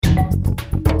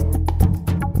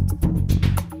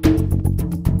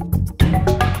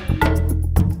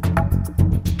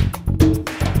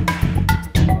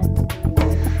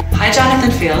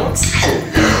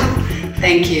Reynolds.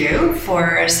 Thank you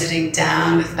for sitting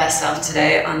down with Best Self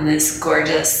today on this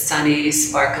gorgeous, sunny,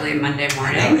 sparkly Monday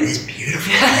morning. I know, it is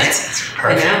beautiful. It's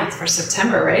perfect. I know, it's for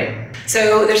September, right?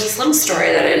 So there's this little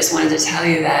story that I just wanted to tell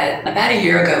you that about a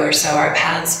year ago or so, our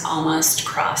paths almost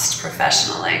crossed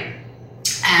professionally.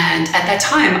 And at that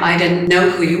time, I didn't know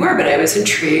who you were, but I was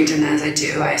intrigued. And as I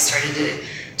do, I started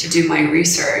to do my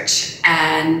research.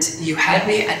 And you had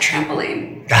me at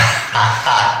trampoline.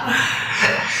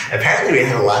 Apparently, we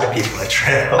had a lot of people at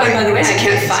trampoline. Oh, by the way, I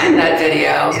can't find that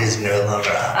video. It is no longer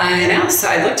up. I know. So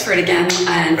I looked for it again.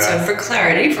 And so for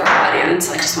clarity for our audience,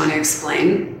 I just want to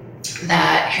explain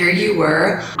that here you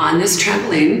were on this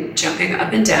trampoline, jumping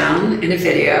up and down in a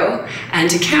video. And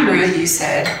to camera, you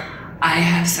said, I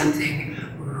have something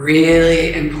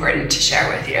really important to share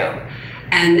with you.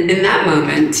 And in that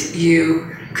moment,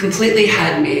 you completely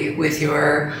had me with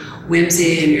your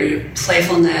whimsy and your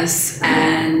playfulness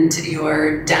and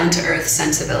your down-to-earth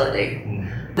sensibility.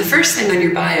 The first thing on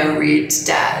your bio reads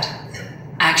dad,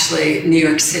 actually New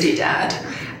York City dad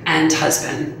and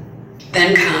husband.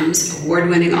 Then comes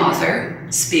award-winning author,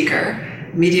 speaker,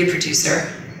 media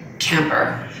producer,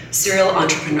 camper, serial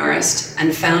entrepreneurist,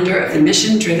 and founder of the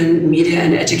mission-driven media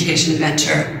and education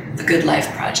venture, The Good Life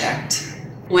Project.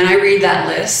 When I read that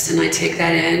list and I take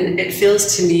that in, it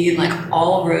feels to me like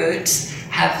all roads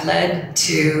have led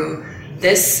to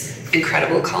this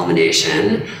incredible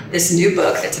culmination, this new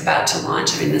book that's about to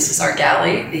launch. I mean, this is our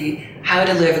galley, the How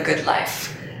to Live a Good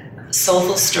Life.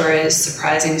 Soulful stories,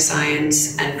 surprising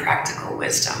science, and practical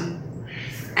wisdom.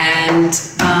 And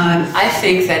I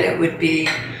think that it would be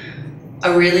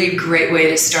a really great way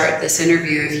to start this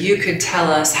interview if you could tell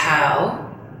us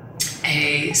how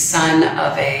a son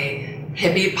of a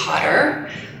hippie potter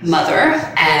mother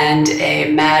and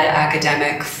a mad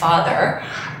academic father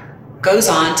goes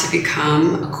on to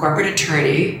become a corporate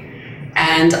attorney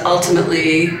and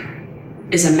ultimately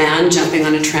is a man jumping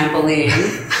on a trampoline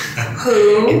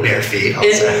who in bare feet,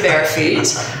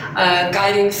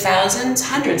 guiding thousands,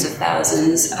 hundreds of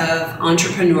thousands of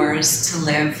entrepreneurs to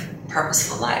live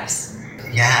purposeful lives.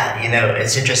 Yeah, you know,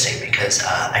 it's interesting because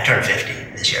I turned 50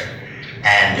 this year,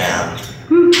 and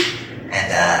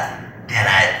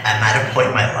I'm at a point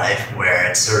in my life where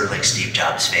it's sort of like Steve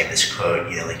Jobs' famous quote,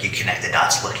 you know, like you connect the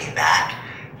dots looking back.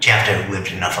 But you have to have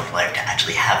lived enough of life to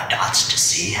actually have dots to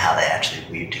see how they actually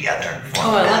weave together and form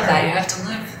I love that. You have to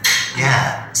live.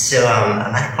 Yeah, so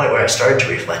I'm at a point where I started to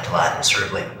reflect a lot and sort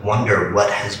of like wonder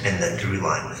what has been the through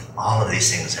line with all of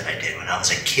these things that I did. When I was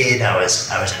a kid, I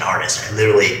was an artist.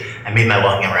 I made my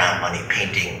walking around money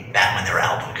painting back when there were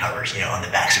album covers, you know, on the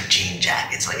backs of jean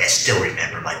jackets. Like I still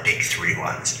remember my big 3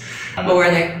 ones. What were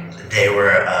they? They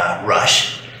were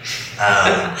Rush.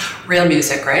 Real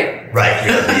music, right? Right,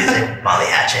 real music, Molly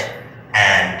Hatchet,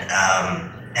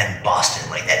 and Boston,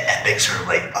 like that epic sort of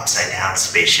like upside down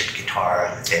spaceship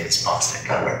guitar, the famous Boston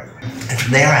cover. And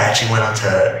from there I actually went on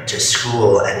to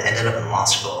school and ended up in law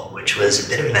school, which was a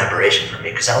bit of an aberration for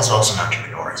me because I was also an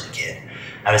entrepreneur as a kid.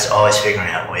 I was always figuring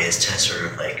out ways to sort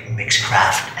of like mix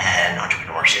craft and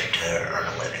entrepreneurship to earn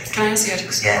a living. Can I ask you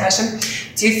a question?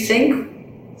 Do you think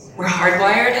we're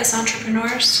hardwired as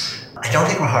entrepreneurs? I don't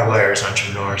think we're hardwired as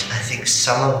entrepreneurs. I think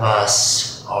some of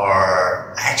us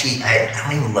are actually, I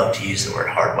don't even love to use the word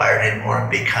hardwired anymore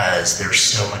because there's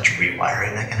so much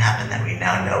rewiring that can happen that we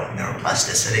now know with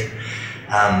neuroplasticity.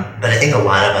 But I think a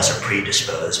lot of us are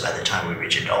predisposed by the time we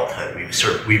reach adulthood.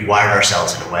 We've wired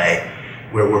ourselves in a way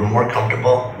where we're more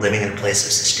comfortable living in a place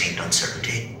of sustained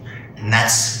uncertainty. And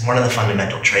that's one of the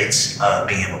fundamental traits of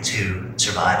being able to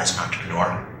survive as an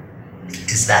entrepreneur,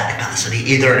 is that capacity,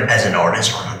 either as an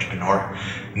artist or an entrepreneur.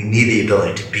 You need the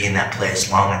ability to be in that place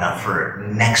long enough for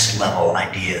next level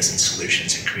ideas and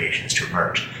solutions and creations to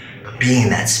emerge. But being in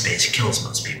that space kills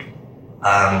most people.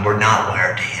 We're not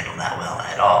wired to handle that well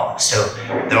at all. So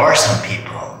there are some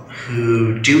people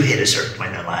who do hit a certain point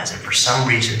in their lives, and for some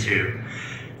reason through,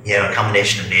 you know, a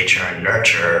combination of nature and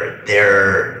nurture,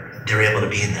 they're able to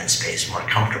be in that space more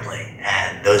comfortably.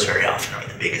 And those very often are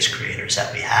the biggest creators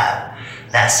that we have.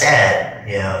 That said,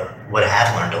 you know, what I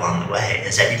have learned along the way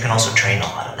is that you can also train a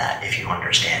lot of that if you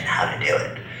understand how to do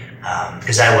it.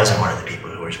 Because I wasn't one of the people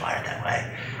who was wired that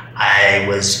way. I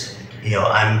was, you know,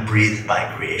 I'm breathed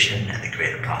by creation and the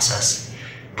creative process,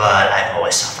 but I've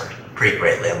always suffered pretty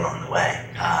greatly along the way.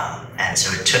 And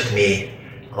so it took me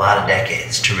a lot of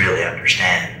decades to really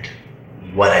understand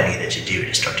what I needed to do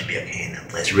to start to be okay in that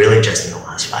place. Really just in the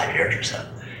last 5 years or so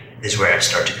is where I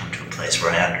start to come to a place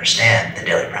where I understand the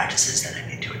daily practices that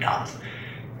I need to adopt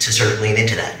to sort of lean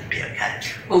into that and be okay.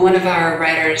 Well, one of our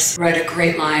writers wrote a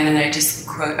great line, and I just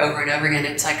quote over and over again.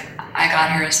 It's like, I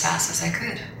got here as fast as I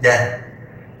could. Yeah.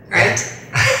 Right?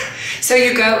 So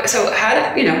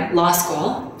how did, law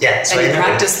school? Yeah. So and you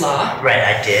practiced law? Right,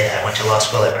 I did. I went to law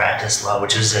school, I practiced law,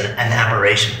 which was an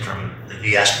aberration from, if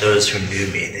you ask those who knew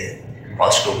me, law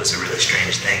school was a really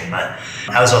strange thing, but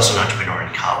I was also an entrepreneur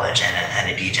in college and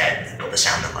a DJ. I built a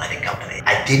sound and lighting company.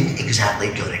 I didn't exactly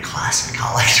go to class in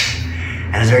college.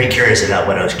 And I was very curious about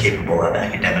what I was capable of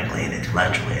academically and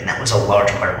intellectually, and that was a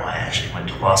large part of why I actually went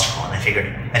to law school. And I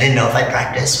figured, I didn't know if I'd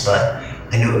practice, but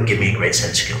I knew it would give me a great set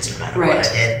of skills no matter what I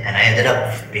did. And I ended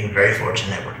up being very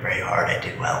fortunate. I worked very hard. I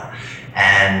did well.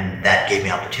 And that gave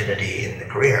me opportunity in the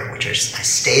career, which is, I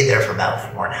stayed there for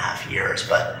about 4.5 years.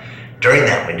 But during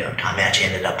that window of time, I actually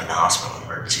ended up in the hospital in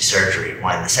emergency surgery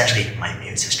when essentially my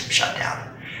immune system shut down.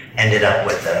 Ended up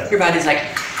with your body's like,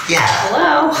 yeah,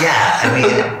 hello. Yeah, I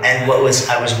mean, and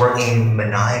I was working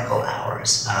maniacal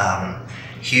hours,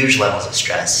 huge levels of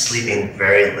stress, sleeping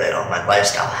very little. My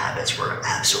lifestyle habits were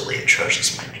absolutely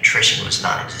atrocious. My nutrition was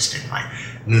non-existent. My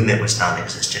movement was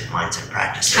non-existent. Mindset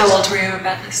practices. How old were you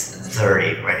about this?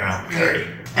 30, right around 30.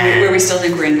 And where we still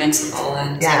think we're invincible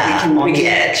and we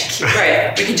can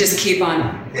just keep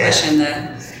on pushing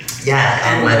the.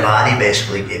 Yeah, and my body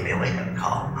basically gave me a wake-up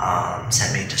call,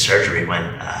 sent me to surgery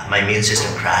when my immune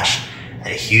system crashed. I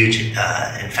had a huge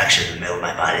infection in the middle of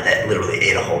my body that literally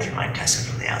ate a hole through my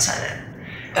intestine from the outside in.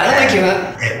 That'll wake you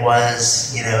up. It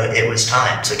was, it was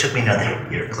time. So it took me another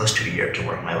year, close to a year, to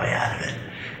work my way out of it.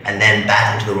 And then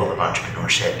back into the world of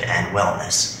entrepreneurship and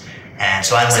wellness. And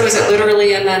so I went. So was it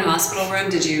literally in that hospital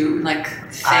room? Did you think,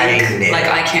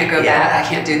 I can't go back, I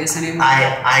can't do this anymore?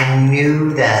 I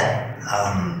knew that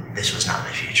this was not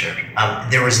my future.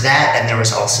 There was that, and there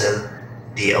was also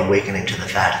the awakening to the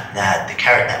fact that the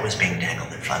carrot that was being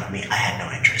dangled in front of me, I had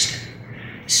no interest in.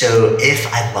 So if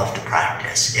I loved the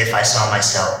practice, if I saw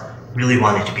myself really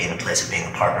wanting to be in a place of being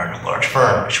a partner in a large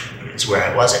firm, which is where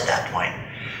I was at that point,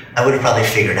 I would have probably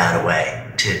figured out a way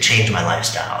to change my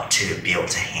lifestyle to be able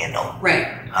to handle.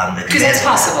 Right. Because it's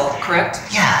possible, correct?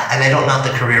 Yeah, and I don't knock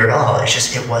the career at all. It's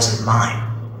just, it wasn't mine.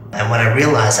 And when I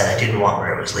realized that I didn't want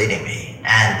where it was leading me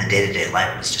and the day-to-day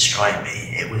life was destroying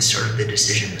me, it was sort of the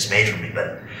decision was made for me.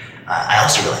 But I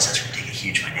also realized I was going to take a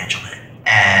huge financial hit.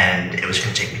 And it was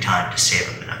going to take me time to save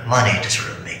up enough money to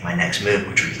sort of make my next move,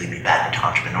 which would lead me back into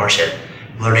entrepreneurship,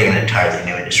 learning an entirely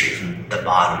new industry from the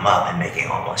bottom up and making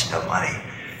almost no money.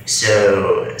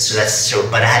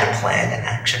 But I had a plan in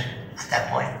action at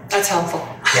that point. That's helpful.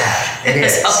 Yeah, it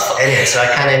is. It is. So I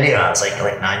kind of knew. I was like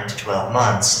 9 to 12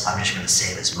 months, I'm just going to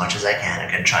save as much as I can. I'm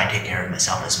going to try and take care of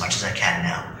myself as much as I can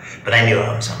now. But I knew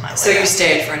I was on my way. So you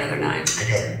stayed for another 9? I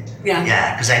did. Yeah.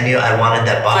 Yeah, because I knew I wanted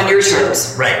that buffer. On your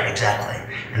terms. Right, exactly.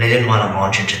 And I didn't want to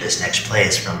launch into this next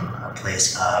place from a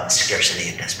place of scarcity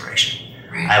and desperation.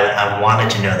 Right. I wanted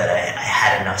to know that I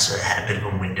had enough, so I had a bit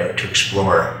of a window to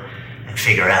explore and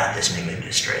figure out this new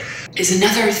industry. Is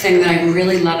another thing that I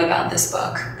really love about this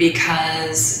book,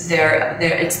 because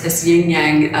it's this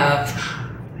yin-yang of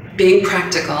being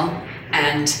practical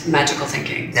and magical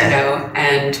thinking,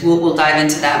 and we'll dive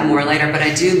into that more later, but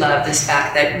I do love this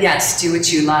fact that, yes, do what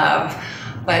you love,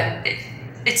 but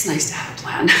it's nice to have a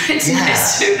plan. It's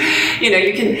nice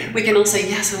to, we can all say,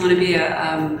 yes, I want to be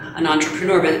an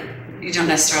entrepreneur, but you don't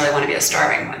necessarily want to be a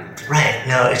starving one. Right.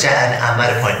 No, exactly. I'm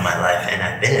at a point in my life, and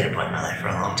I've been at a point in my life for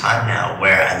a long time now,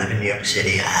 where I live in New York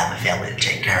City. I have a family to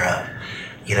take care of.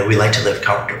 We like to live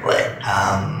comfortably.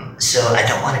 So I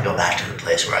don't want to go back to the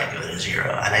place where I go to zero.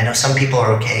 And I know some people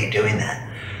are okay doing that.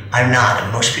 I'm not,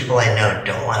 and most people I know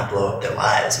don't want to blow up their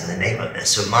lives in the name of this.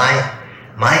 So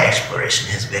my exploration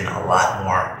has been a lot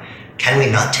more, can we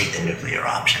not take the nuclear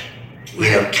option?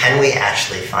 Can we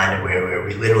actually find a way where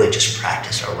we literally just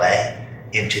practice our way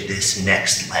into this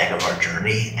next leg of our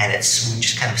journey, and we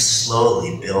just kind of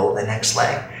slowly build the next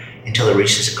leg until it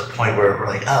reaches a point where we're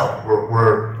like,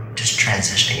 we're just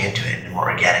transitioning into it in a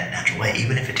more organic, natural way,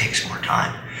 even if it takes more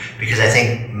time. Because I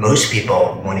think most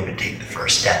people won't even take the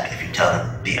first step if you tell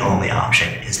them the only option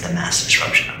is the mass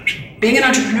disruption option. Being an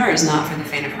entrepreneur is not for the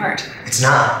faint of heart. It's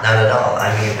not at all.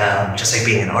 I mean, just like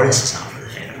being an artist is not for the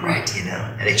faint of heart.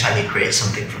 Right. Anytime you create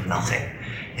something from nothing,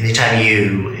 anytime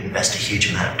you invest a huge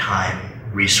amount of time,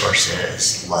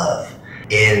 resources, love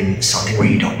in something where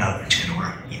you don't know if it's going to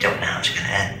work, you don't know how it's going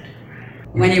to end.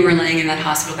 When you were laying in that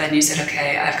hospital bed and you said,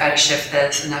 okay, I've got to shift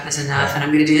this, enough is enough, and I'm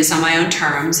going to do this on my own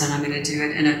terms, and I'm going to do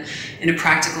it in a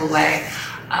practical way.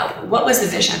 What was the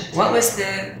vision? What was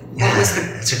the?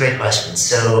 It's a great question.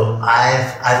 So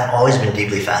I've always been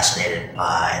deeply fascinated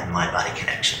by mind-body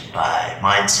connection, by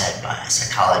mindset, by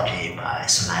psychology, by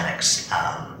somatics.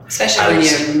 Especially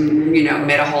when you and,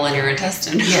 made a hole in your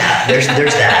intestine. Yeah, there's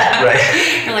that, right?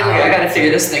 You're like, okay, I got to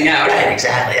figure this thing out. Right,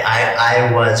 exactly.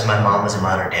 My mom was a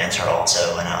modern dancer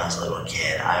also when I was a little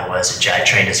kid. I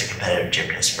trained as a competitive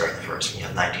gymnast for the first,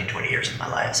 19, 20 years of my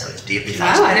life. So it's deeply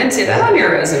fascinating. Wow, I didn't see that on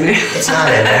your resume. It's not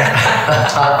in there.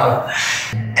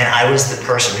 And I was the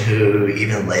person who,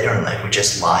 even later in life, would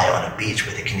just lie on a beach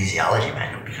with a kinesiology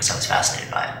manual because I was fascinated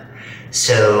by it.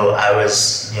 So I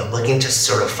was, looking to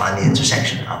sort of find the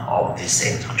intersection of all of these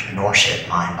things: entrepreneurship,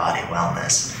 mind, body,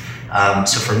 wellness.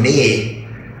 So for me,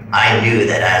 I knew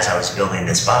that as I was building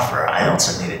this buffer, I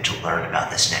also needed to learn about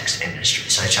this next industry.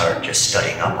 So I started just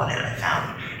studying up on it. I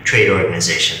found trade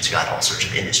organizations, got all sorts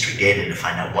of industry data to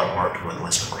find out what worked, what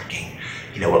wasn't working,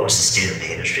 what was the state of the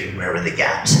industry, where were the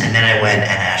gaps. And then I went and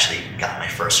actually got my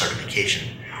first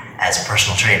certification as a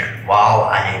personal trainer while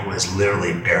I was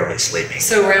literally barely sleeping.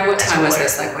 So around what time was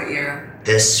this? Like what year?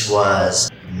 This was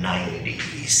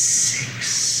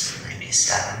 96,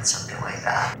 97, something like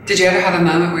that. Did you ever have a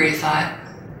moment where you thought,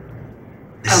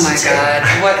 oh my God,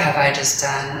 what have I just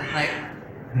done? Like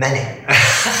many.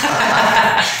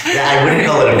 I wouldn't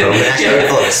call it a moment, actually I would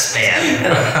call it a span.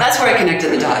 That's where I connected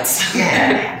the dots.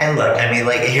 Yeah, and look,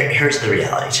 here's the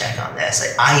reality check on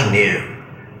this. I knew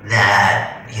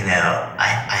that,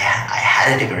 I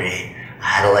had a degree, I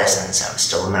had a license, I was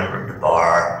still a member of the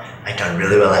bar, I'd done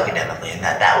really well academically, and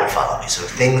that would follow me. So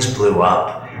if things blew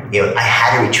up, I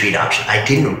had a retreat option. I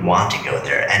didn't want to go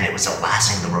there, and it was the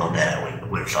last thing in the world that I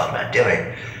would have thought about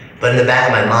doing. But in the back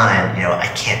of my mind, I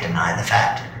can't deny the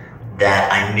fact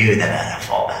that I knew that I had a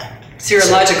fallback. So you're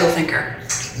a logical thinker.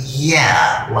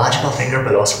 Yeah, logical thinker,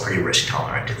 but also pretty risk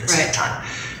tolerant at the same time.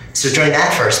 So during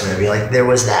that first movie, there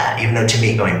was that, even though to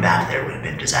me going back there would have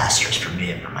been disastrous for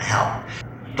me and for my health.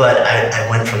 But I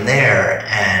went from there,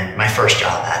 and my first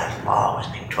job out of law was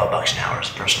making $12 an hour as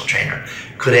a personal trainer.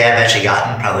 Could I have actually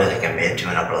gotten probably like a mid to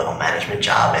an upper level management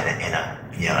job in a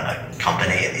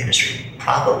company in the industry?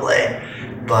 Probably.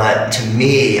 But to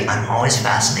me, I'm always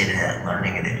fascinated at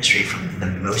learning an industry from the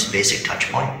most basic touch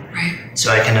point. Right.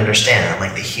 So I can understand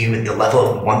the level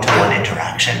of one-to-one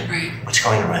interaction. Right. What's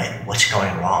going right? What's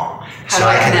going wrong? So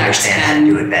I can understand how to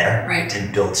do it better. Right.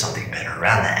 And build something better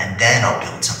around that. And then I'll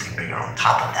build something bigger on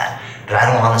top of that. But I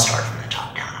don't want to start from the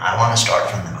top down. I want to start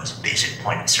from the most basic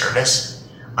point of service.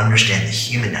 Understand the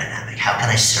human dynamic. How can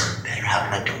I serve better? How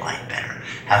can I delight better?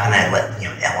 How can I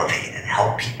elevate and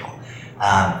help people?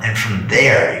 And from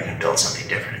there, you can build something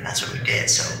different, and that's what we did.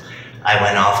 So I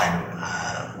went off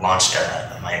and launched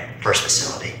my first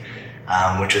facility,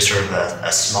 which was sort of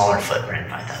a smaller footprint,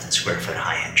 5,000 square foot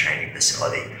high-end training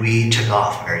facility. We took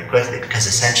off very quickly because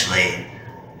essentially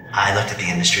I looked at the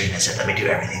industry and I said, let me do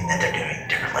everything that they're doing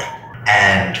differently.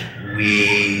 And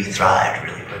we thrived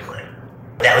really quickly.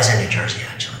 That was in New Jersey,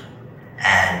 actually.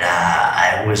 And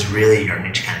I was really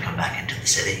yearning to kind of come back into the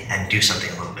city and do something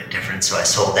a little bit different. So I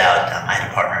sold out. I had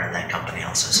a partner in that company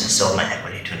also, so I sold my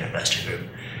equity to an investor group.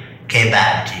 Came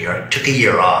back to Europe, took a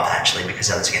year off actually because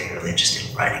I was getting really interested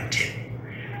in writing too.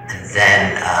 And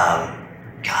then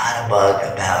got a bug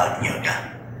about yoga.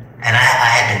 And I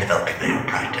had been developing my own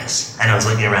practice. And I was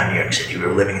looking around New York City. We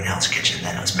were living in Hell's Kitchen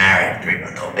then. I was married,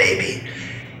 3-month-old baby.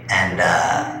 And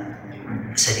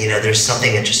I said, there's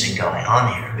something interesting going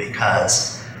on here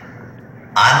because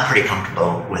I'm pretty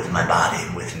comfortable with my body,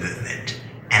 with movement.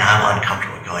 And I'm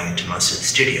uncomfortable going into most of the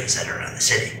studios that are around the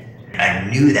city. I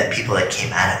knew that people that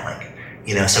came at it,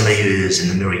 somebody who's in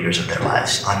the middle years of their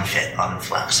lives, unfit,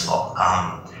 unflexible,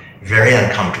 very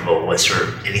uncomfortable with sort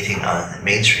of anything other than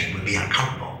mainstream, would be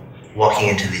uncomfortable walking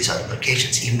into these other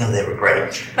locations, even though they were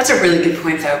great. That's a really good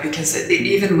point, though, because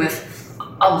even with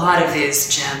a lot of these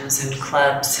gyms and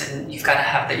clubs, and you've got to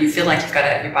have that. You feel like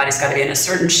your body's got to be in a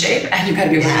certain shape, and you've got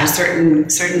to be wearing a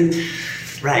certain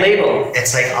label.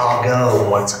 It's like I'll go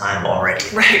once I'm already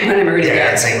right when I'm already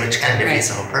there. It's which kind of defeats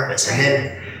the whole purpose. And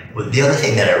then the other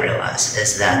thing that I realized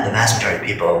is that the vast majority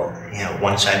of people,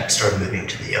 once I started moving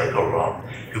to the yoga world,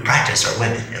 who practice are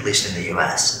women, at least in the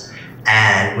U.S.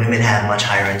 And women have much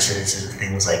higher incidences of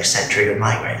things like scent-triggered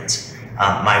migraines,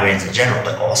 migraines in general,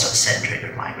 but also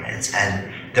scent-triggered migraines.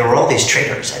 And there were all these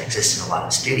triggers that exist in a lot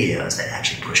of studios that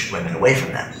actually pushed women away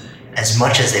from them, as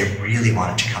much as they really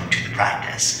wanted to come to the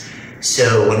practice.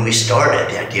 So when we started,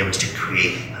 the idea was to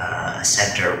create a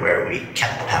center where we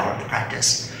kept the power of the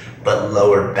practice, but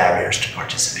lowered barriers to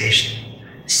participation.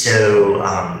 So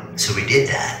we did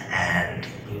that, and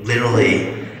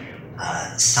literally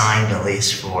signed a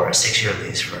lease for a 6-year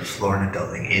lease for a floor in a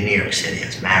building in New York City. I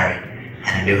was married,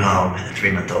 had a new home, and a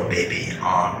 3-month-old baby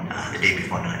on the day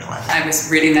before 9/11. I was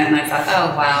reading that and I thought,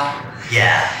 oh wow.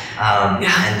 Yeah,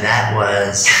 and that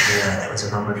was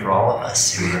a moment for all of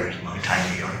us who were longtime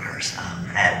New Yorkers.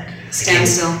 And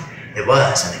Standstill. It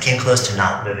was, and it came close to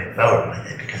not moving forward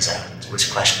with it because I was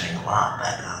questioning a lot.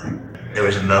 But there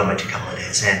was a moment a couple of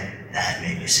days in that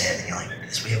made me say, you know, like,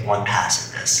 this, we have one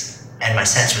pass at this. And my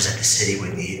sense was that the city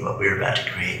would need what we were about to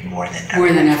create more than ever.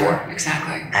 More than before. ever,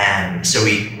 exactly. And so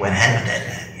we went ahead with it,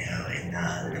 and, you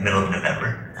know, in the middle of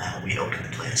November, we opened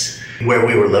the place. Where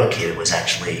we were located was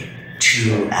actually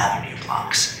 2 avenue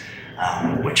blocks,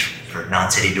 which for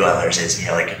non-city dwellers is, you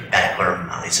know, like about a quarter of a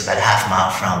mile. It's about a half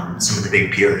mile from some of the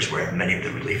big piers where many of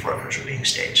the relief workers were being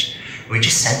staged. We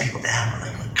just sent people down. We're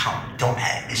like, look, come, don't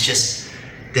pay. It's just,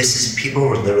 people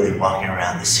were literally walking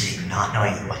around the city not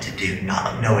knowing what to do,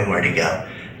 not knowing where to go.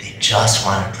 They just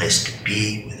wanted a place to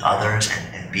be with others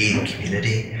and be in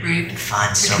community, right, and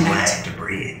find some way to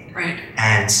breathe. Right.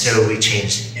 And so we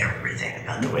changed everything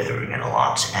about the way that we were going to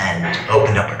launch and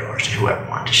opened up our doors to whoever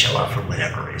wanted to show up for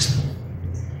whatever reason.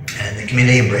 And the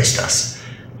community embraced us.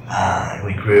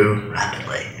 We grew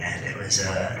rapidly, and it was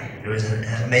an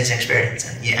amazing experience.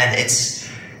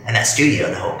 And that studio,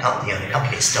 the whole company, the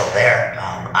company is still there.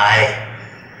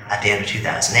 At the end of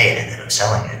 2008, ended up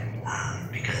selling it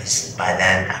because by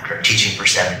then, after teaching for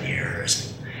 7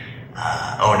 years,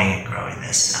 owning and growing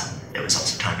this, it was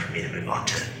also time for me to move on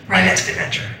to my next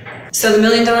adventure. So the $1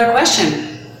 million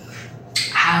question: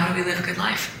 how do we live a good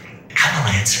life? A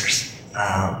couple answers.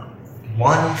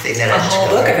 One thing that a whole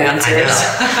book of answers.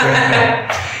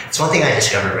 It's one thing I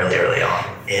discovered really early on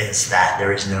is that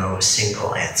there is no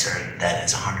single answer that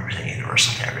is 100%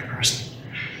 universal to every person.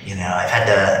 You know, I've had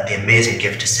the amazing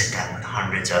gift to sit down with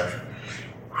hundreds of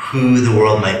who the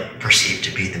world might perceive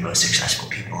to be the most successful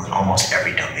people in almost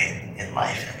every domain in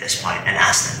life at this point and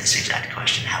ask them this exact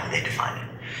question: how would they define it?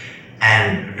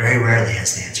 And very rarely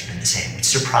has the answer been the same, which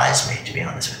surprised me, to be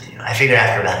honest with you. I figured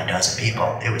after about a dozen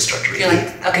people, it would start to repeat. You're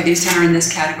like, okay, these 10 are in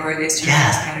this category, these 2 are in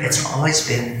this category. It's always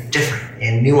been different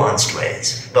in nuanced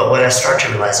ways. But what I started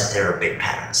to realize that there are big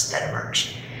patterns that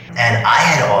emerged. And I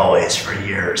had always, for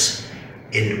years,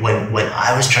 when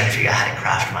I was trying to figure out how to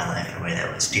craft my life in a way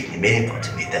that was deeply meaningful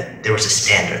to me, that there was a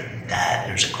standard, that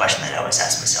there was a question that I always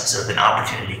asked myself. So if an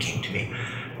opportunity came to me,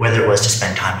 whether it was to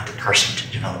spend time with a person,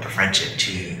 to develop a friendship,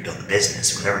 to build a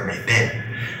business, whatever it may have been,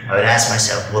 I would ask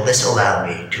myself, will this allow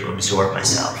me to absorb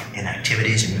myself in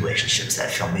activities and relationships that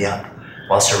fill me up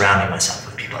while surrounding myself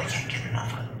with people I can't get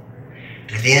enough of?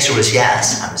 And if the answer was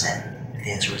yes, I was in. If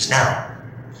the answer was no,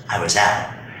 I was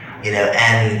out. You know,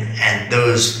 and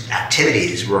those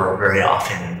activities were very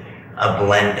often a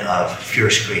blend of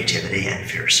fierce creativity and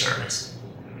fierce service.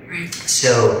 Right.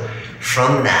 So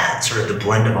from that, sort of the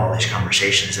blend of all these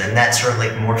conversations, and that's sort of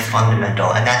like more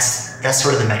fundamental, and that's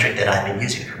sort of the metric that I've been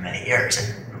using for many years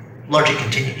and largely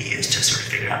continue to use to sort of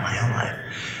figure out my own life.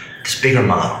 This bigger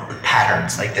model, the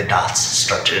patterns, like the dots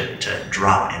start to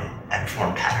drop and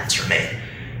form patterns for me.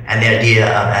 And the idea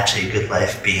of actually a good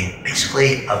life being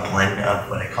basically a blend of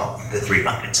what I call the 3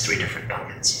 buckets, 3 different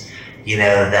buckets. You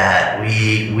know, that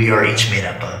we are each made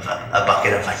up of a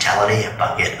bucket of vitality, a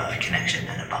bucket of connection,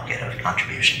 and a bucket of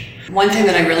contribution. One thing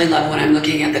that I really love when I'm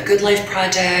looking at the Good Life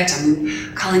Project,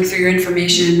 I'm culling through your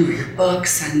information or your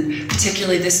books, and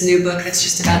particularly this new book that's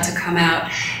just about to come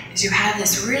out, is you have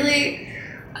this really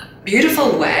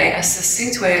beautiful way, a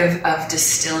succinct way of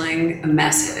distilling a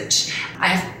message. I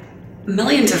have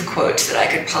millions of quotes that I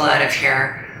could pull out of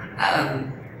here.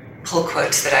 Pull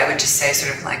quotes that I would just say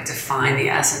sort of like define the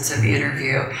essence of the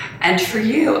interview. And for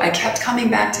you, I kept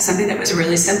coming back to something that was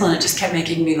really simple, and it just kept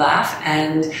making me laugh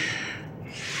and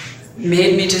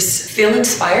made me just feel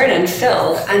inspired and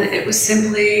filled. And it was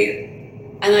simply,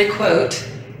 and I quote,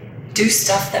 "Do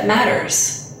stuff that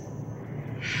matters."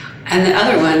 And the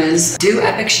other one is, "Do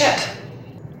epic shit."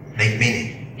 Make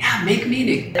meaning. Yeah, make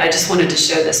meaning. I just wanted to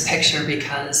show this picture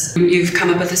because you've come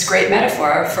up with this great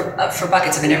metaphor for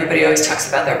buckets. I mean, everybody always talks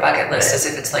about their bucket list as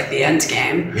if it's like the end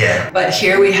game. Yeah. But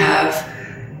here we have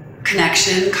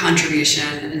connection,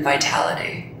 contribution, and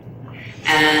vitality.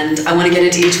 And I want to get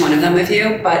into each one of them with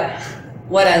you, but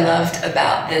what I loved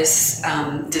about this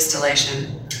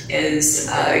distillation is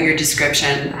your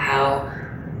description how,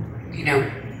 you know,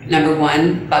 number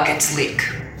 1, buckets leak.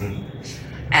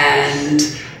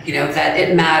 And you know, that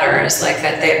it matters, like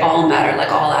that they all matter,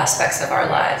 like all aspects of our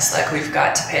lives. Like we've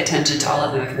got to pay attention to all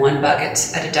of them. If one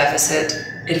bucket's at a deficit,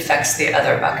 it affects the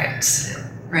other buckets,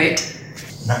 right?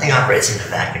 Nothing operates in a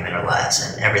vacuum in our lives,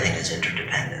 and everything is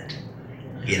interdependent.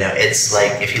 You know, it's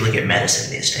like if you look at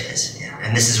medicine these days,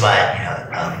 and this is why, you know,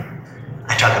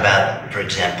 I talk about, for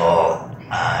example,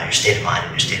 your state of mind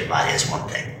and your state of body is one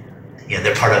thing. You know,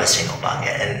 they're part of a single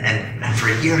bucket, and for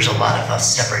years, a lot of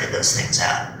us separated those things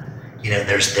out. You know,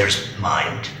 there's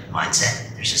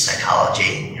mindset, there's your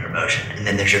psychology and your emotion, and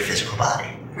then there's your physical body.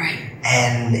 Right.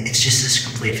 And it's just this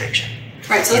complete fiction.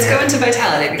 Right, so let's go into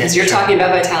vitality, because you're talking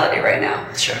about vitality right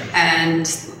now. Sure. And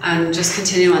just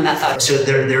continue on that thought. So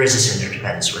there is this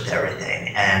interdependence with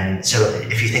everything. And so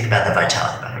if you think about the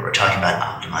vitality bucket, we're talking about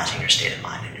optimizing your state of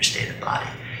mind and your state of body.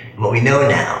 What we know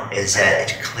now is that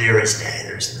it's clear as day,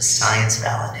 there's the science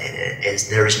validated, is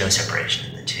there is no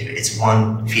separation in the two. It's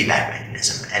one feedback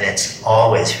mechanism, and it's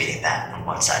always feeding back from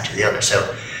one side to the other.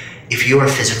 So if you are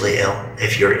physically ill,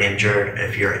 if you're injured,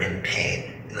 if you're in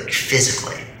pain, like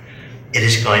physically, it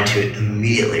is going to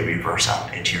immediately reverse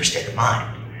up into your state of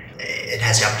mind. It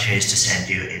has the opportunities to send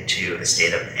you into a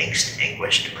state of angst,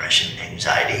 anguish, depression,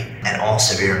 anxiety, and all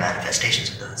severe manifestations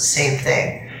of the same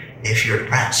thing. If you're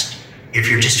depressed, if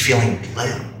you're just feeling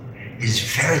blue, it is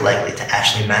very likely to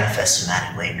actually manifest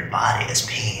somatically in your body as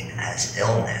pain, as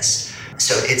illness.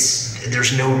 So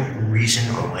there's no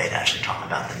reason or way to actually talk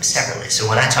about them separately. So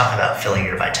when I talk about filling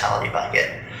your vitality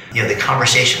bucket, the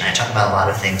conversation, I talk about a lot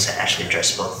of things that actually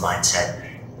address both mindset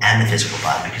and the physical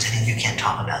body, because I think you can't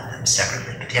talk about them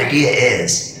separately. But the idea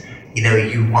is,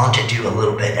 you want to do a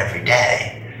little bit every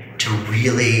day to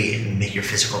really make your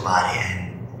physical body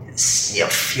and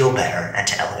feel better and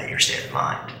to elevate your state of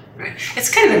mind. Right.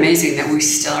 It's kind of amazing that we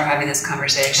still are having this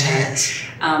conversation.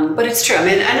 But it's true. I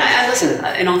mean, and I listen,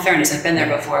 in all fairness, I've been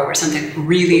there before where something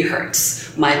really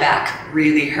hurts. My back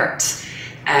really hurts.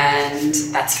 And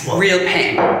that's real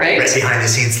pain, right? Right behind the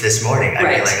scenes this morning,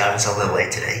 I feel like I was a little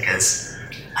late today because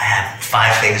I have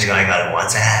 5 things going on at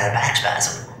once. I had a back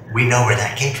spasm. We know where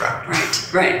that came from.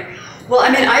 Right. Well,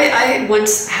 I mean, I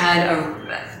once had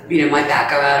my back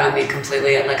go out on me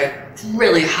completely at like a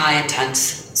really high intense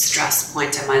stress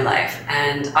point in my life,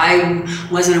 and I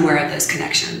wasn't aware of those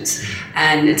connections.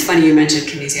 And it's funny you mentioned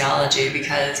kinesiology,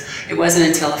 because it wasn't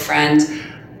until a friend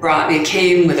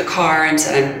came with a car and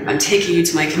said, I'm taking you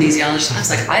to my kinesiologist. I was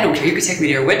like, I don't care, you could take me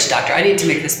to your witch doctor. I need to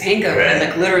make this pain go away.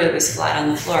 Like literally was flat on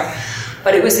the floor.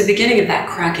 But it was the beginning of that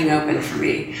cracking open for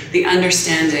me, the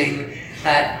understanding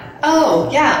that, oh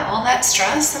yeah, all that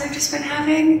stress that I've just been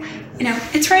having,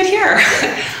 it's right here.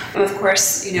 Of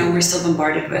course, we're still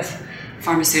bombarded with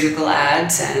pharmaceutical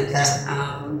ads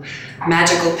and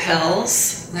magical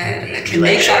pills that can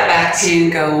make that back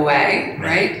pain go away,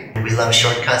 right? We love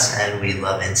shortcuts and we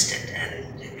love instant, and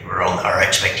our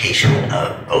expectation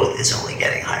of both is only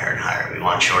getting higher and higher. We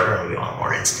want shorter and we want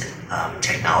more instant.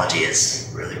 Technology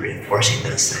is really reinforcing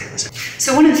those things.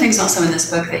 So one of the things also in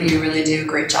this book that you really do a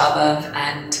great job of,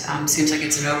 and seems like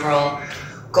it's an overall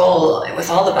goal with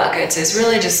all the buckets, is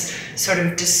really just sort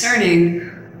of discerning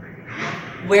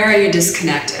where are you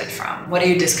disconnected from? What are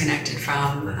you disconnected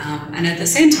from? And at the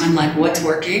same time, like what's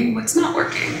working, what's not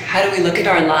working? How do we look at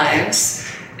our lives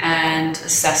and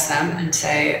assess them and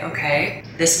say, okay,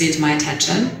 this needs my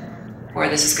attention, or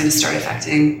this is going to start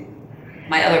affecting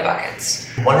my other buckets?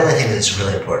 One of the things that's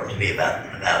really important to me about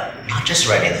not just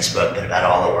writing this book, but about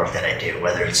all the work that I do,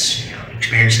 whether it's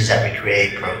experiences that we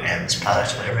create, programs,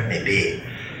 products, whatever it may be,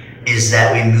 is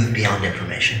that we move beyond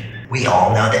information. We all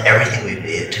know that everything we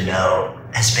need to know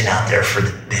has been out there for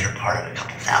the better part of a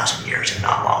couple thousand years, if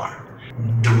not longer.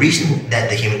 The reason that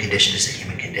the human condition is the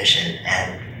human condition,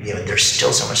 and there's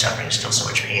still so much suffering, still so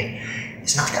much pain,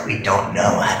 is not that we don't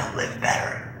know how to live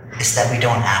better. It's that we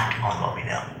don't act on what we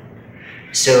know.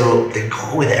 So the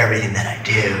goal with everything that I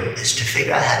do is to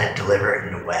figure out how to deliver it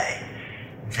in a way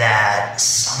that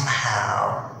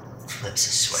somehow flips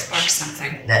a switch. Sparks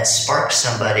something. That sparks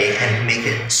somebody and make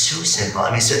it so simple.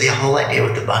 I mean, so the whole idea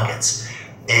with the buckets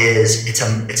is it's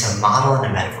a model and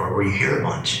a metaphor where you hear a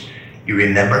bunch, you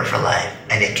remember it for life,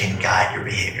 and it can guide your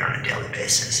behavior on a daily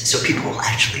basis. So people will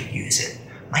actually use it.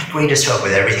 My greatest hope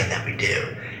with everything that we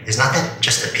do is not that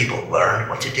just that people learn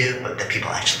what to do, but that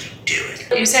people actually do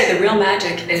it. You say the real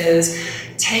magic is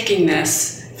taking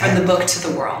this from the book to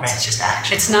the world. Right, it's just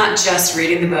action. It's not just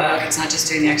reading the book, it's not just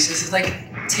doing the exercises, it's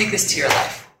like, take this to your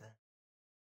life.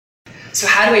 So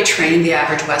how do we train the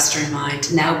average Western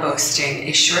mind, now boasting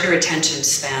a shorter attention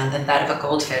span than that of a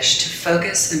goldfish, to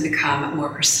focus and become more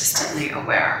persistently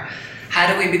aware?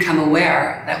 How do we become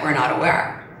aware that we're not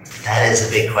aware? That is a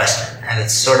big question, and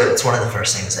it's one of the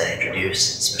first things that I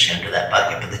introduce, especially under that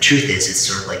bucket. But the truth is,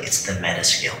 it's the meta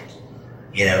skill,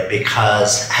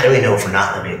 because how do we know if we're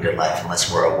not living a good life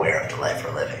unless we're aware of the life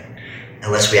we're living?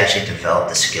 Unless we actually develop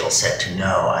the skill set to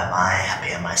know, am I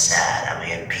happy, am I sad, am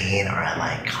I in pain, or am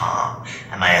I calm?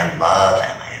 Am I in love,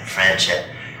 am I in friendship?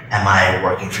 Am I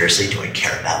working fiercely? Do I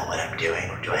care about what I'm doing,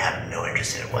 or do I have no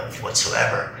interest in it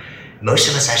whatsoever? Most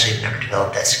of us actually have never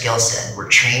developed that skill set. We're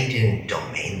trained in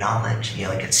domain knowledge,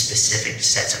 like in specific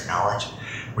sets of knowledge.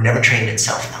 We're never trained in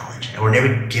self-knowledge, and we're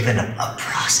never given a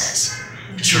process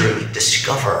to sort of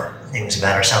discover things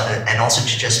about ourselves, and also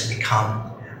to just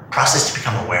process to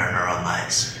become aware in our own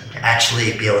lives. To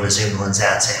actually be able to zoom the lens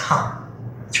out and say,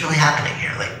 what's really happening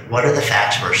here? Like, what are the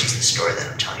facts versus the story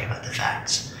that I'm telling you about the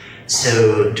facts?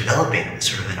 So developing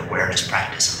sort of an awareness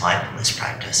practice, a mindfulness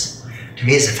practice, to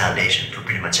me is the foundation for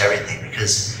pretty much everything,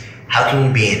 because how can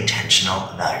you be intentional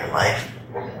about your life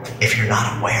if you're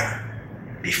not aware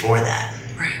before that?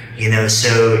 Right.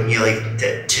 So like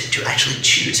to actually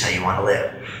choose how you want to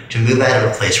live, to move out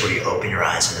of a place where you open your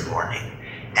eyes in the morning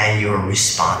and you're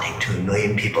responding to a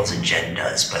million people's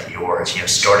agendas but yours,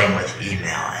 starting with email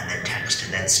and then text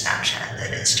and then Snapchat and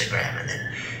then Instagram and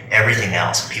then everything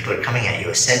else. People are coming at you.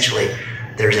 Essentially,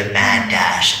 there's a mad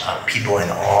dash of people in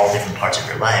all different parts of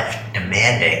your life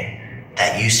demanding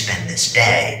that you spend this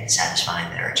day satisfying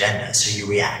their agenda. So you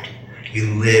react. You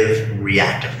live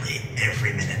reactively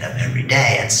every minute of every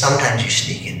day. And sometimes you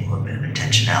sneak in a little bit of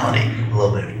intentionality, a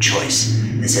little bit of choice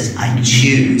that says, I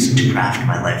choose to craft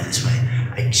my life this way.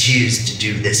 I choose to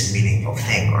do this meaningful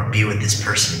thing or be with this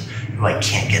person who I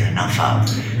can't get enough of,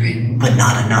 Right. but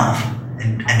not enough.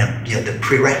 And the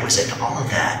prerequisite to all of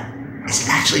that is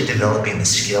actually developing the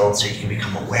skills so you can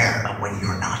become aware of when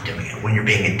you're not doing it, when you're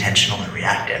being intentional and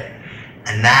reactive.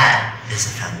 And that is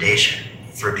the foundation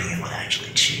for being able to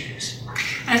actually choose.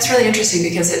 And it's really interesting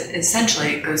because it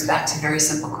essentially goes back to very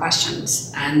simple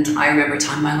questions. And I remember a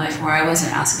time in my life where I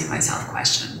wasn't asking myself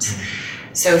questions.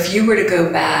 So if you were to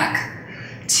go back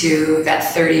to that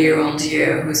 30-year-old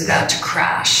you who's about to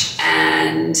crash,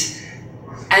 and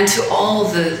to all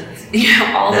the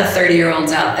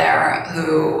 30-year-olds out there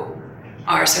who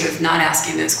are sort of not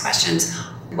asking those questions,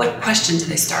 what question do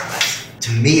they start with?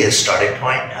 To me, a starting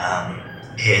point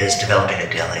is developing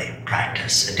a daily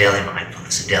practice, a daily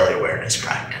mindfulness, a daily awareness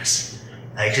practice.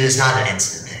 Because it's not an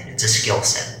instant thing; it's a skill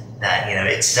set. That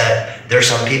there are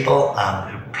some people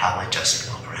who probably just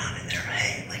go around in their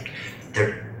hey, like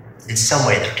they're in some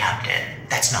way they're tapped in.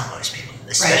 That's not most people,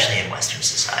 especially in Western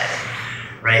society,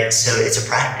 right? So it's a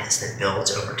practice that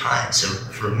builds over time. So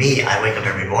for me, I wake up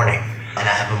every morning and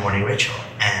I have a morning ritual,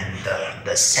 and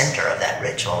the center of that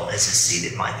ritual is a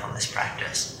seated mindfulness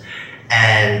practice.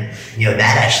 And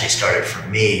that actually started for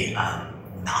me,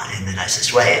 not in the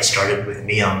nicest way. It started with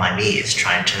me on my knees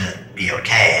trying to be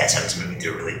okay as I was moving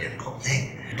through a really difficult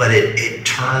thing. But it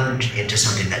turned into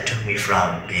something that took me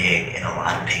from being in a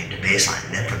lot of pain to baseline,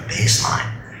 and then from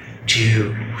baseline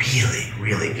to really,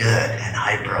 really good and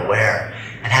hyper aware,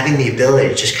 and having the ability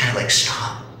to just kind of like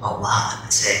stop a lot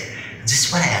and say, is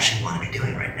this what I actually want to be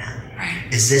doing right now? Right.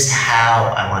 Is this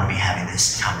how I want to be having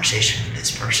this conversation with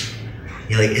this person?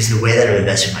 Is the way that I'm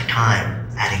investing my time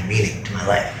adding meaning to my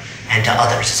life and to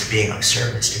others? Is it being of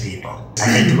service to people?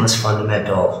 I think the most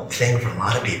fundamental thing for a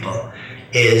lot of people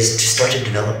is to start to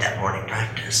develop that morning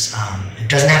practice. It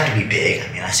doesn't have to be big.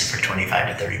 I sit for 25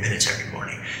 to 30 minutes every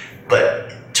morning,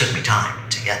 but it took me time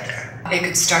to get there. It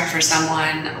could start for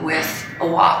someone with a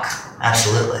walk.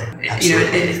 Absolutely.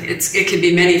 It can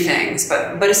be many things,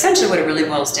 but essentially what it really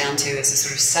boils down to is a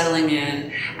sort of settling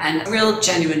in and a real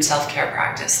genuine self-care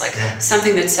practice,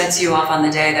 something that sets you off on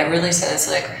the day, that really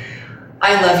says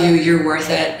I love you, you're worth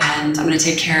it, and I'm going to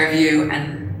take care of you,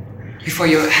 and before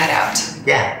you head out.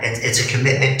 Yeah, it's a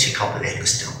commitment to cultivating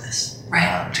stillness.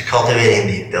 Right. To cultivating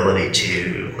the ability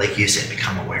to, like you said,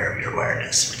 become aware of your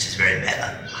awareness, which is very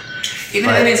meta. Even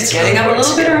if it means getting up a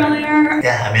little bit earlier.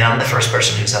 Yeah, I'm the first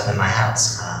person who's up in my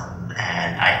house,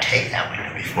 and I take that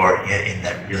window before in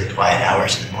that really quiet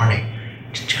hours in the morning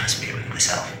to just be with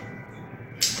myself.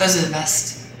 Those are the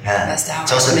best hours.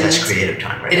 It's also the best creative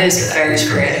time, right? It is very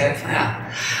creative.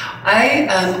 Yeah.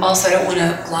 I also don't want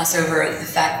to gloss over the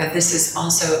fact that this is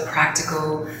also a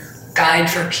practical guide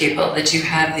for people, that you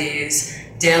have these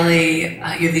daily,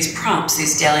 these prompts,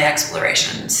 these daily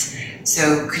explorations.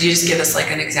 So could you just give us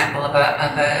an example of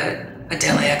a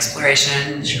daily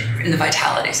exploration in the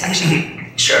vitality section?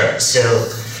 Sure. So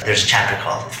there's a chapter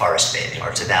called Forest Bathing, or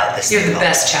it's about this. You have the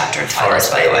best chapter titles,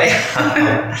 by the way.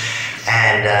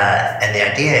 And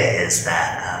the idea is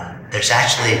that there's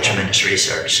actually tremendous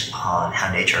research on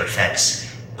how nature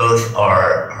affects both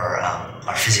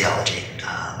our physiology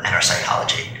and our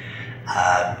psychology.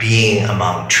 Being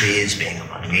among trees, being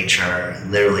among nature,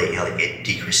 literally, it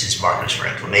decreases markers for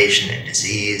inflammation and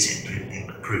disease, it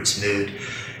improves mood.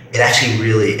 It actually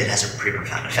it has a pretty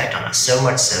profound effect on us, so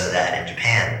much so that in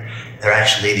Japan, there are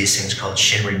actually these things called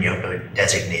Shinrin-yoku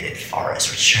designated forests,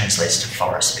 which translates to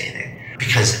forest bathing.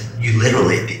 Because you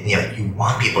literally, you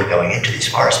want people going into these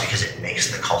forests because it makes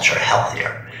the culture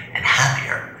healthier and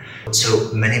happier.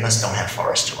 So many of us don't have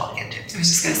forests to walk into. I was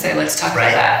just going to say, let's talk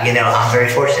about that. I'm very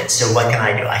fortunate. So what can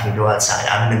I do? I can go outside.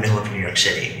 I'm in the middle of New York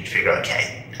City, and you figure,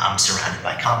 okay, I'm surrounded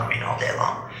by concrete all day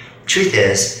long. Truth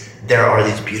is, there are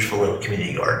these beautiful little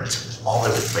community gardens all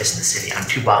over the place in the city. I'm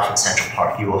 2 blocks from Central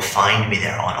Park. You will find me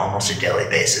there on almost a daily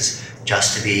basis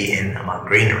just to be in among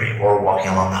greenery or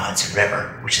walking along the Hudson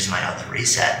River, which is my other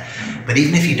reset. But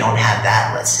even if you don't have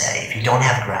that, let's say, if you don't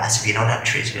have grass, if you don't have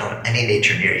trees, if you don't have any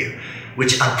nature near you,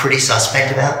 which I'm pretty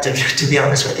suspect about, to be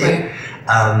honest with you.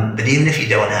 Right. But even if you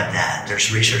don't have that,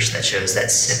 there's research that shows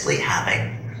that simply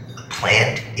having a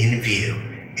plant in view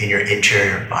in your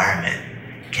interior environment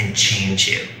can change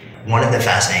you. One of the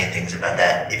fascinating things about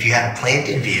that, if you have a plant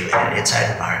in view in an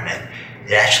inside environment,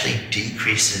 it actually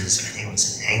decreases, I think it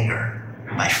was anger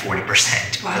by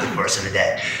 40% Wow. over the course of a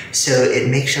day. So it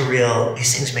makes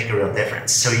these things make a real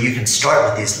difference. So you can start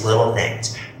with these little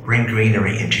things, bring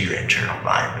greenery into your internal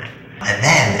environment. And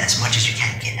then as much as you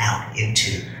can get out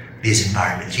into these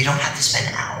environments. You don't have to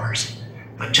spend hours,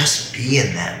 but just be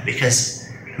in them, because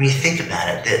when you think about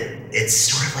it, that it's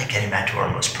sort of like getting back to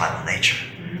our most primal nature.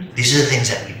 These are the things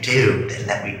that we do and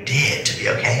that we did to be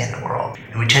okay in the world.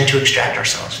 And we tend to extract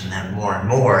ourselves from them more and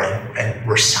more, and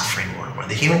we're suffering more and more.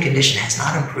 The human condition has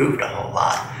not improved a whole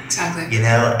lot. Exactly. You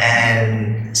know,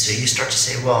 and so you start to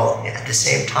say, well, at the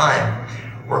same time,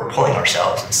 we're pulling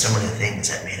ourselves in some of the things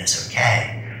that made us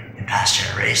okay in past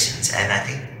generations. And I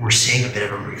think we're seeing a bit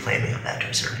of a reclaiming of that to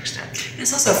a certain extent.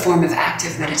 It's also a form of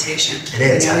active meditation. It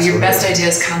is. You know, your best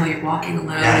ideas come when you're walking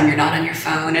alone and you're not on your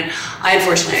phone. And I,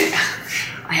 unfortunately,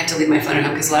 I have to leave my phone at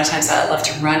home because a lot of times I love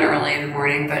to run early in the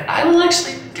morning, but I will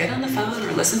actually get on the phone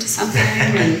or listen to something.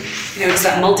 And, you know, it's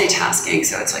that multitasking.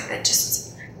 So it's like that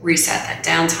just reset, that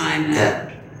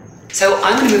downtime. So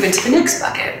I'm going to move into the next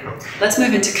bucket. Let's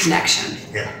move into connection.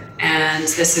 Yeah. And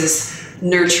this is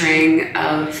nurturing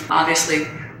of obviously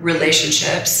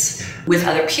relationships with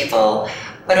other people,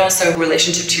 but also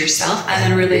relationship to yourself and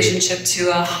then relationship to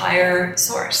a higher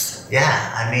source.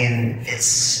 Yeah, I mean,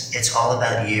 it's all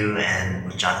about you and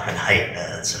what Jonathan Haidt,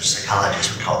 a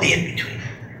psychologist, would call the in-between.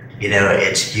 You know,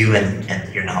 it's you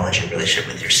and your knowledge and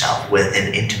relationship with yourself, with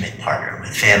an intimate partner,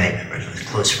 with family members, with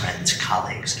close friends,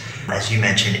 colleagues. As you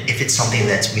mentioned, if it's something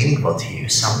that's meaningful to you,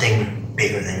 something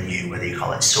bigger than you, whether you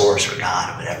call it source or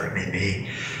God or whatever it may be,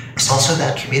 it's also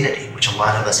about community, which a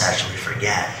lot of us actually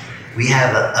forget. We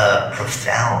have a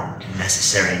profound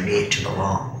necessary need to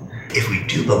belong. If we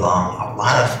do belong, a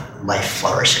lot of life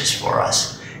flourishes for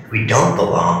us. If we don't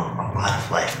belong, a lot of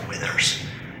life withers.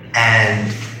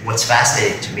 And what's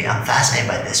fascinating to me, I'm fascinated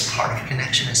by this part of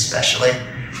connection especially,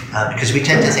 because we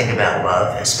tend to think about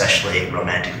love, especially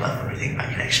romantic love, when we think about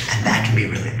connection, and that can be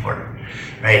really important,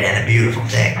 right? And a beautiful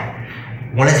thing.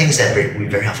 One of the things that we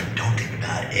very often don't think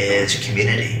about is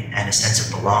community and a sense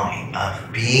of belonging,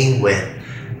 of being with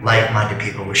like-minded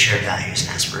people with shared values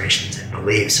and aspirations and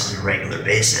beliefs on a regular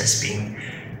basis,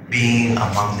 being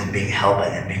among them, being held by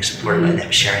them, being supported by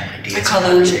them, sharing ideas. I call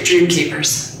them dream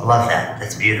keepers. I love that.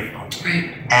 That's beautiful.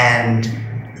 Right. And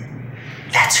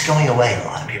that's going away in a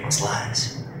lot of people's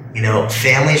lives. You know,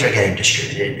 families are getting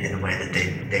distributed in a way that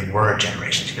they were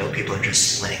generations ago. People are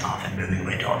just splitting off and moving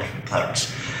away to all different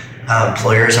parts.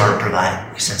 Employers aren't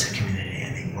providing a sense of community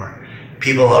anymore.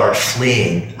 People are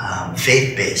fleeing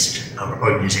faith-based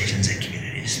organizations and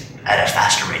communities at a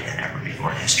faster rate than ever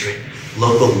before in history.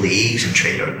 Local leagues and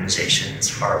trade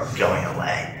organizations are going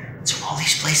away. So all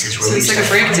these places where so it's like a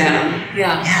breakdown.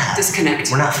 Yeah.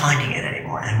 Disconnect. We're not finding it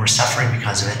anymore, and we're suffering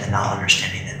because of it, and not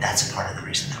understanding that that's a part of the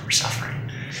reason that we're suffering.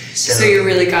 So you're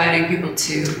really guiding people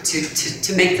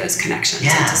to make those connections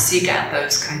and to seek out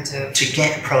those kinds of... To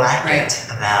get proactive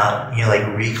about, you know, like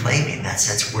reclaiming that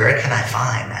sense. Where can I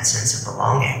find that sense of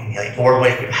belonging? Like,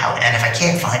 how, and if I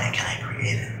can't find it, can I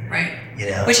create it? Right. You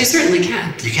know? Which you certainly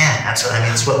can. You can, absolutely. I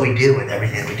mean, it's what we do with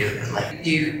everything we do in life.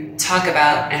 You talk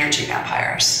about energy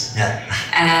vampires. Yeah.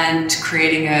 And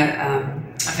creating a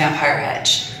vampire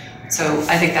edge. So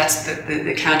I think that's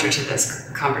the counter to this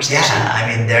conversation. Yeah,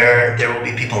 I mean, there will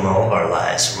be people in all of our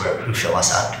lives who fill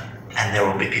us up, and there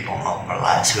will be people in all of our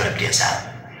lives who empty us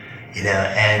out. You know,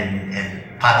 and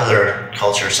popular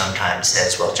culture sometimes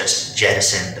says, well, just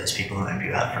jettison those people who empty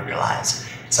you out from your lives.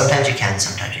 Sometimes you can,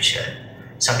 sometimes you should.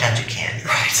 Sometimes you can't,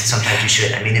 right? And sometimes you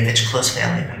should. I mean, if it's close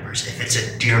family members, if it's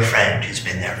a dear friend who's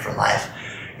been there for life,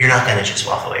 you're not going to just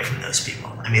walk away from those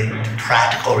people. I mean, the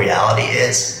practical reality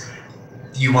is,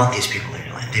 you want these people in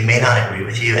your life. They may not agree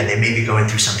with you, and they may be going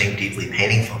through something deeply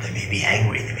painful. They may be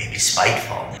angry, they may be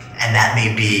spiteful, and that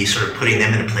may be sort of putting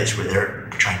them in a place where they're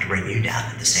trying to bring you down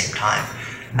at the same time.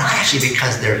 Not actually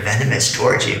because they're venomous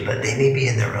towards you, but they may be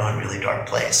in their own really dark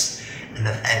place.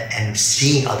 And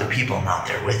seeing other people not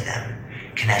there with them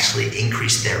can actually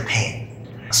increase their pain.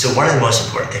 So one of the most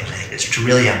important things, I think, is to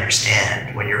really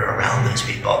understand when you're around those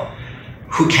people,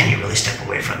 who can you really step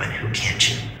away from and who can't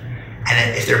you?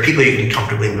 And if there are people you can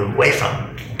comfortably move away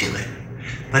from, do it.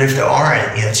 But if there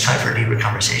aren't, it's time for a deeper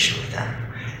conversation with them.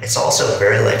 It's also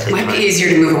very likely. It might be easier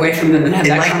to move away from them than have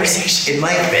that conversation. It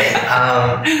might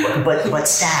be. But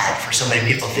sad for so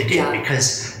many people if they do,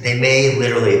 because they may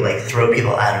literally like throw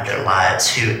people out of their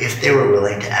lives who, if they were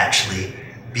willing to actually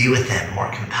be with them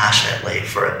more compassionately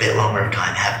for a bit longer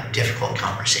time, have difficult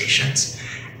conversations,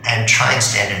 and try and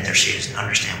stand in their shoes and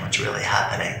understand what's really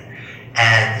happening.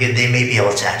 And they may be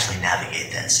able to actually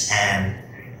navigate this and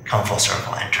come full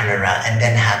circle and turn it around, and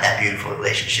then have that beautiful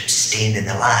relationship sustained in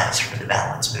their lives for the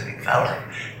balance moving forward,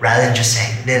 rather than just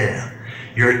saying, no,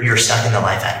 you're sucking the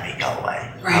life out of me, go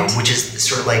away. Right. Which is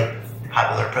sort of like the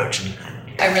popular approach.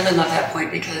 I really love that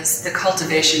point, because the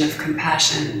cultivation of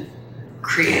compassion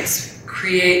creates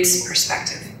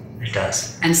perspective. It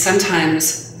does. And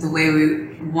sometimes the way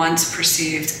we once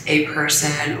perceived a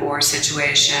person or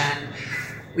situation,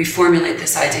 we formulate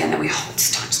this idea and then we hold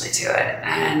staunchly to it.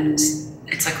 And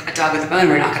it's like a dog with a bone,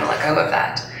 we're not going to let go of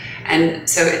that. And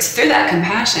so it's through that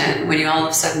compassion when you all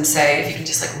of a sudden say, if you can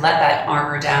just like let that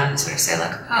armor down and sort of say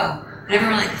like, oh, I never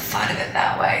really thought of it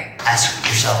that way. Ask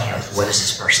yourself, what is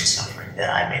this person suffering that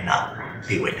I may not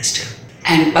be witness to?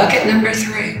 And bucket number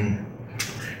 3,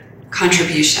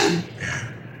 contribution. Yeah.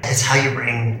 It's how you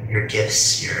bring your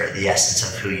gifts, the essence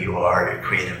of who you are, your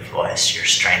creative voice, your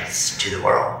strengths to the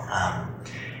world.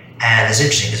 And it's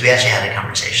interesting because we actually had a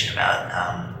conversation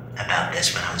about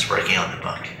this when I was working on the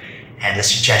book. And the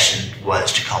suggestion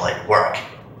was to call it work.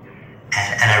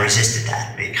 And I resisted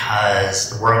that because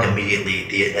the work immediately,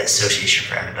 the association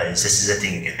for everybody is this is a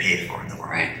thing you get paid for in the world.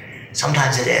 Right.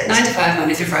 Sometimes it is. 9 to 5,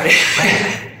 Monday through Friday.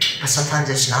 Right. But sometimes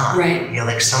it's not. Right.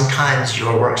 Like sometimes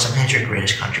your work, sometimes your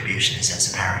greatest contribution is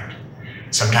as a parent.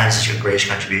 Sometimes your greatest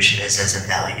contribution is as a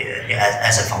value,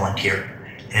 as a volunteer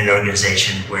in an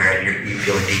organization where you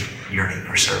feel a deep yearning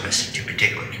for service to a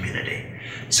particular community.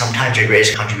 Sometimes your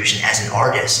greatest contribution as an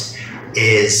artist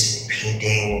is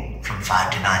painting from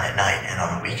 5 to 9 at night and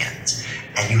on the weekends,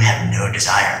 and you have no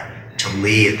desire to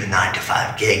leave the 9 to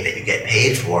 5 gig that you get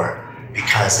paid for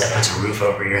because that puts a roof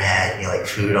over your head, like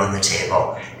food on the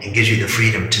table, and gives you the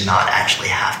freedom to not actually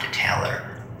have to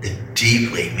tailor the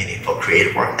deeply meaningful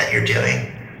creative work that you're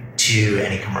doing to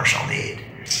any commercial need.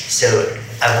 So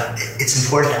it's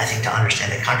important, I think, to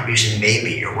understand that contribution may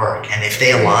be your work, and if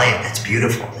they align, that's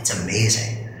beautiful, that's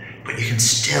amazing. But you can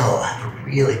still have a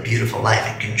really beautiful life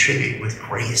and contribute with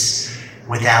grace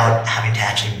without having to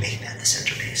actually make that the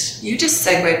centerpiece. You just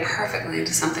segued perfectly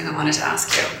into something I wanted to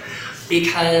ask you,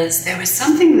 because there was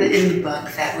something that in the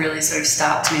book that really sort of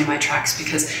stopped me in my tracks,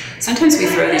 because sometimes we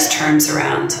throw these terms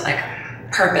around like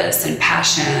purpose and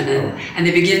passion, and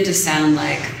they begin to sound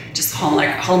like just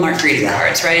Hallmark greeting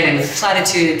cards, right? And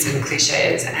platitudes and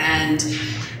cliches. And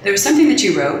there was something that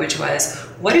you wrote, which was,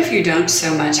 what if you don't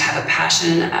so much have a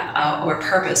passion or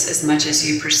purpose as much as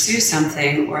you pursue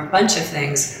something or a bunch of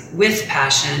things with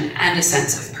passion and a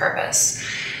sense of purpose?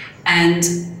 And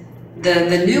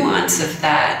the nuance of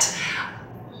that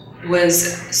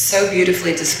was so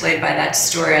beautifully displayed by that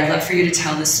story. I'd love for you to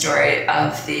tell the story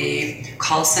of the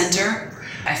call center.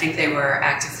 I think they were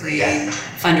actively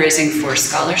fundraising for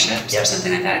scholarships or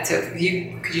something like that. So could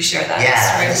you share that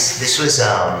story? This was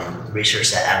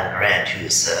research that Adam Grant,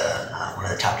 who's one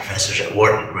of the top professors at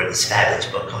Wharton, wrote this fabulous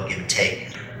book called Give and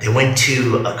Take. They went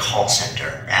to a call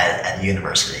center at the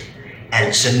university, and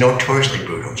it's a notoriously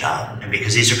brutal job. And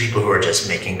because these are people who are just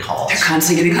making calls. They're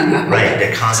constantly getting hung up. Right,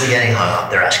 they're constantly getting hung up.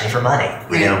 They're asking for money.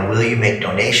 Will you make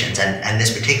donations? And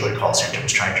this particular call center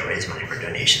was trying to raise money for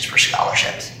donations for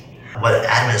scholarships. What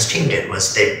Adam and his team did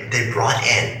was they brought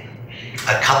in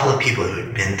a couple of people who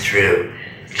had been through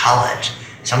college,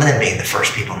 some of them being the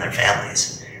first people in their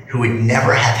families, who would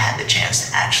never have had the chance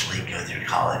to actually go through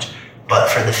college, but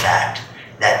for the fact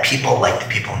that people like the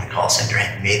people in the call center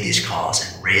had made these calls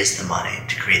and raised the money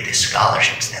to create these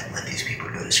scholarships that let these people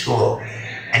go to school,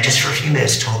 and just for a few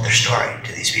minutes told their story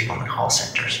to these people in the call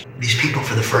centers. These people,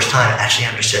 for the first time, actually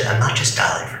understood, I'm not just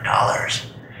dialing for dollars,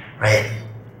 right?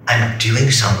 I'm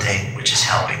doing something which is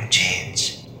helping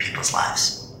change people's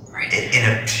lives in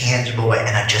a tangible way,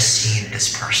 and I've just seen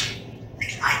this person.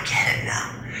 I get it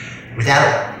now.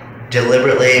 Without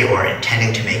deliberately or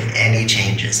intending to make any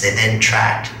changes, they then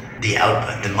tracked the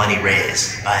output, the money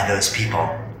raised by those people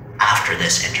after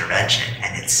this intervention,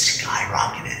 and it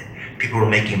skyrocketed. People were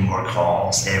making more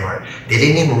calls. They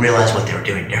didn't even realize what they were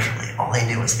doing differently. All they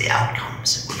knew was the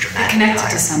outcomes were dramatically They connected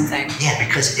higher. to something. Yeah,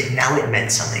 because now it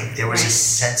meant something. There was a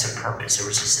sense of purpose. There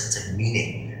was a sense of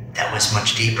meaning that was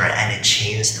much deeper, and it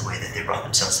changed the way that they brought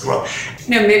themselves to the world.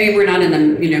 Maybe we're not in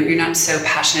the, you're not so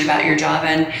passionate about your job,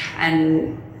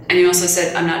 and And you also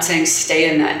said, I'm not saying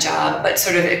stay in that job, but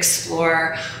sort of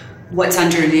explore what's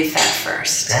underneath that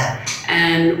first. Yeah.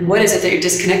 And what is it that you're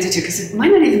disconnected to? Because it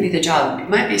might not even be the job. It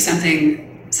might be something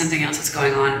else that's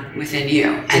going on within you,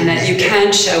 and that you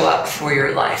can show up for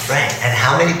your life. Right. And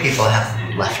how many people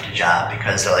have left a job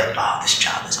because they're like, oh, this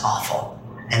job is awful.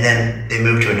 And then they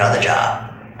move to another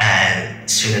job, and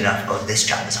soon enough, oh, this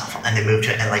job is awful. And they move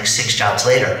to, and like 6 jobs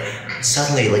later,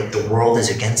 suddenly like the world is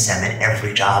against them and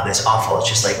every job is awful. It's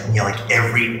just like, you know, like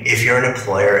if you're an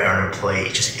employer or an employee,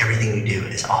 just everything you do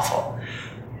is awful.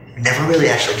 Never really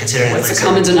actually considering what's the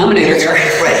common denominator here.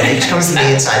 Right, it comes from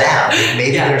the inside out. Like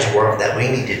maybe there's work that we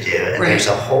need to do, and there's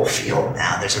a whole field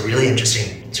now. There's a really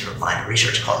interesting sort of line of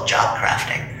research called job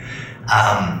crafting,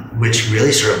 which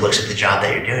really sort of looks at the job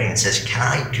that you're doing and says, can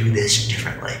I do this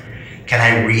differently? Can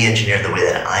I re-engineer the way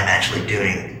that I'm actually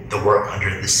doing the work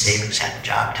under the same exact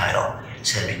job title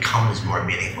so that it becomes more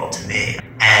meaningful to me?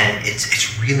 And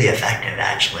it's really effective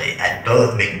actually at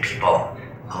both making people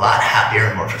a lot happier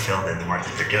and more fulfilled in the work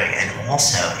that they're doing, and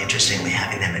also, interestingly,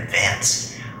 having them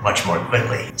advance much more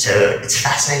quickly. So it's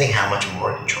fascinating how much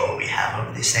more control we have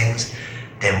over these things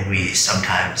than we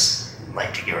sometimes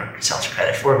like to give ourselves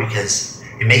credit for, because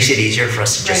it makes it easier for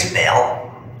us to just bail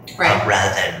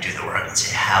rather than do the work and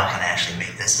say, how can I actually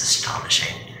make this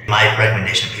astonishing? My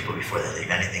recommendation to people before they leave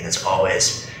anything is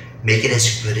always make it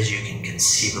as good as you can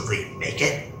conceivably make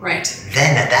it. Right.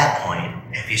 Then at that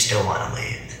point, if you still want to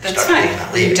leave, that's fine.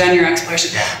 You've done your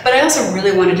exploration. Yeah. But I also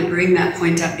really wanted to bring that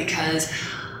point up because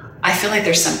I feel like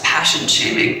there's some passion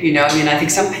shaming. You know, I mean, I think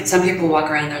some people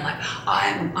walk around, they're like,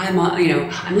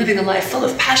 I'm living a life full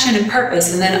of passion and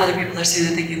purpose, and then other people are sitting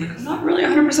there thinking, like, I'm not really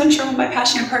 100% sure what my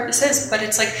passion and purpose is. But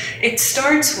it's like it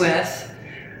starts with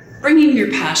bringing your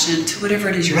passion to whatever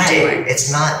it is you're doing.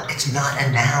 It's not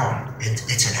a noun.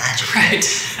 It's an adjective. Right.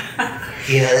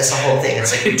 You know, that's the whole thing.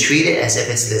 It's like we treat it as if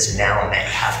it's this noun that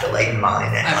you have to like mine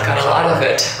and I've got a lot of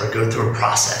it. Or go through a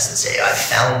process and say, I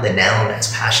found the noun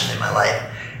that's passion in my life.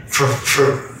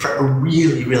 For a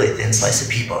really, really thin slice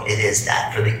of people, it is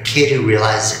that. For the kid who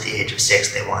realizes at the age of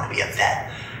 6 they want to be a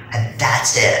vet, and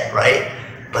that's it, right?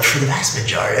 But for the vast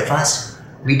majority of us,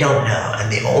 we don't know.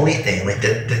 And the only thing, like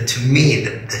to me,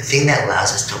 the thing that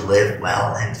allows us to live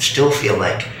well and still feel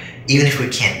like, even if we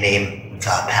can't name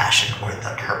the passion or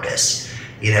the purpose,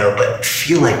 you know, but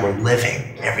feel like we're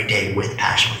living every day with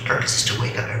passion, with purpose, is to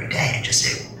wake up every day and just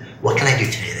say, what can I do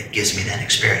today that gives me that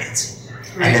experience?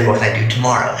 Right. And then what can I do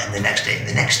tomorrow and the next day and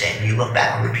the next day? And you look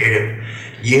back over a period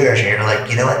of years and you're like,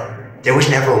 you know what? There was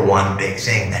never one big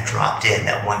thing that dropped in,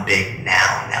 that one big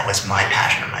noun that was my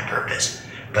passion or my purpose.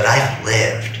 But I've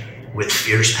lived with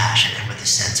fierce passion and with a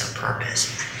sense of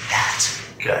purpose. That's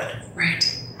good. Right.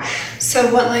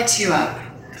 So what lights you up?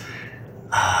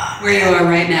 Where you are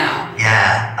right now?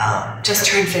 Yeah. Just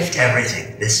turned 50.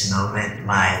 Everything. This moment,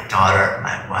 my daughter,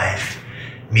 my wife,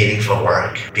 meaningful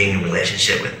work, being in a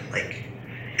relationship with like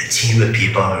a team of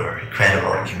people who are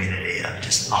incredible, a community of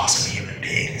just awesome human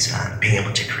beings, being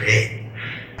able to create.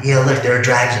 You know, look, there are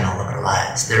drags in all of our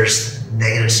lives. There's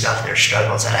negative stuff, there's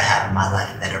struggles that I have in my life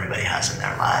and that everybody has in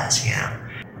their lives, you know.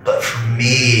 But for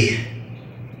me,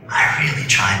 I really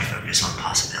try and focus on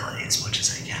possibility as much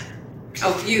as I can.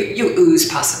 Oh, you ooze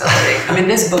possibility. I mean,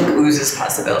 this book oozes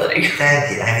possibility.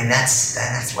 Thank you. I mean,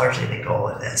 that's largely the goal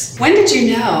of this. When did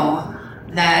you know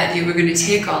that you were going to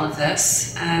take all of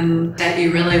this, that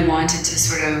you really wanted to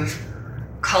sort of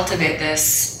cultivate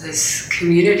this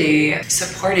community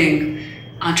supporting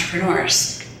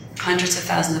entrepreneurs, hundreds of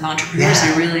thousands of entrepreneurs,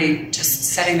 and really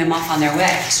just setting them off on their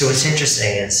way? So what's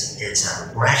interesting is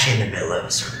we're actually in the middle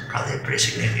of probably a pretty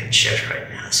significant shift right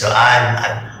now. So I'm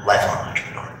a lifelong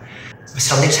entrepreneur.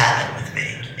 Something's happened with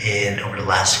me over the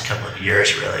last couple of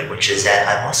years, really, which is that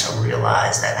I've also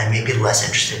realized that I may be less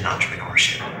interested in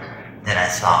entrepreneurship than I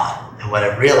thought. And what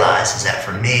I've realized is that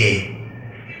for me,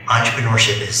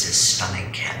 entrepreneurship is this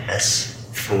stunning canvas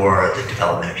for the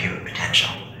development of human potential.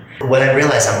 What I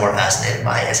realize I'm more fascinated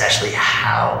by is actually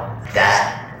how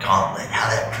that gauntlet, how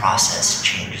that process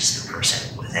changes the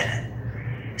person within it.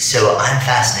 So I'm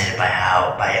fascinated by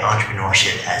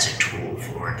entrepreneurship as a tool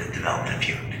for the development of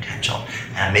human potential.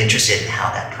 And I'm interested in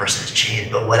how that person has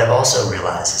changed. But what I've also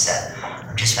realized is that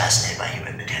I'm just fascinated by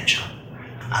human potential.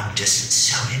 I'm just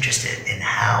so interested in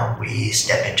how we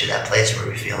step into that place where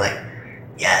we feel like,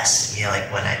 yes, you know, like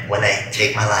when I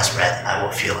take my last breath, I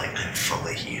will feel like I'm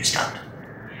fully used up.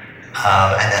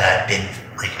 And that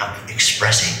I'm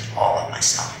expressing all of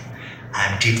myself.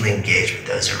 I'm deeply engaged with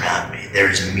those around me.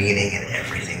 There's meaning in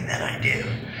everything that I do.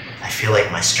 I feel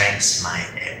like my strengths,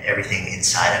 everything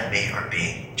inside of me are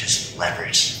being just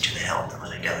leveraged to the hilt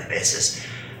on a daily basis.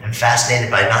 I'm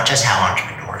fascinated by not just how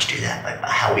entrepreneurs entrepreneurs do that, but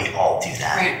how we all do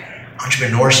that. Right.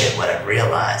 Entrepreneurship, what I've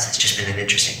realized, it's just been an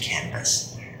interesting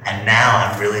canvas. And now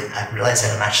I've realized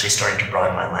that I'm actually starting to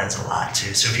broaden my lens a lot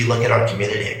too. So if you look at our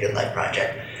community at Good Life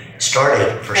Project,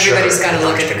 started for sure. Everybody's got to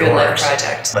look at the Good Life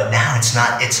Project. But now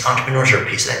it's entrepreneurs are a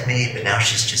piece of that community, but now it's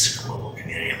just a global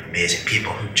community of amazing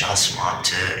people who just want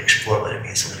to explore what it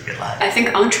means to live a good life. I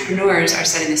think entrepreneurs are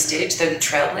setting the stage. They're the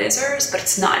trailblazers, but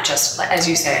it's not just, as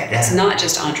you say, it's not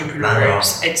just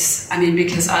entrepreneurs.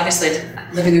 Because obviously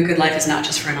living a good life is not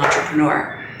just for an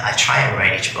entrepreneur. I try and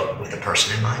write each book with a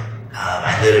person in mind.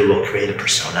 I literally will create a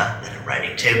persona that I'm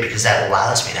writing to, because that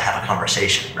allows me to have a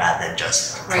conversation rather than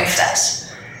just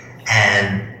profess.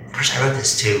 And the person I wrote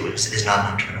this to is not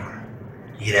an entrepreneur.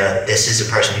 This is a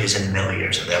person who's in the middle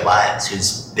years of their lives,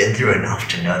 who's been through enough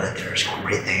to know that there's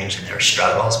great things and there are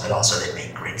struggles, but also they've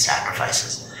made great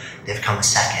sacrifices. They've come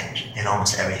second in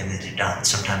almost everything that they've done,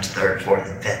 sometimes third, fourth,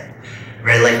 and fifth.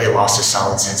 Very likely lost a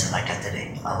solid sense of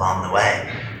identity along the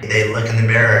way. They look in the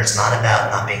mirror, it's not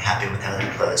about not being happy with how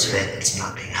their clothes fit, it's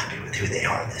not being happy with who they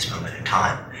are at this moment in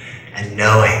time. And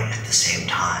knowing at the same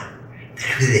time that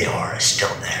who they are is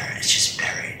still there, it's just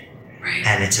buried. Right.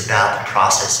 And it's about the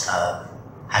process of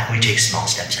how can we take small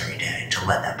steps every day to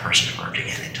let that person emerge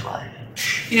again into life.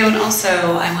 And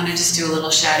also I want to just do a little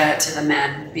shout out to the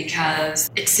men, because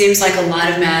it seems like a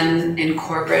lot of men in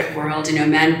corporate world,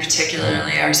 men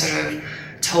particularly, are sort of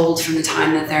told from the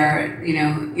time that they're,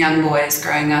 young boys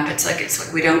growing up, it's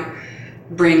like we don't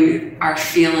bring our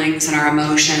feelings and our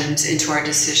emotions into our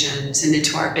decisions and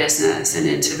into our business and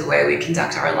into the way we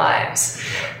conduct our lives.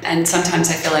 And sometimes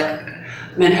I feel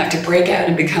like men have to break out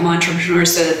and become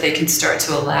entrepreneurs so that they can start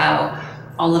to allow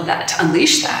all of that, to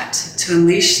unleash that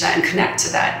and connect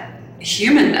to that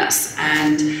humanness.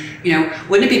 And,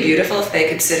 wouldn't it be beautiful if they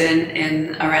could sit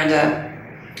in around a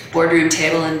boardroom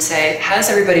table and say, how's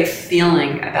everybody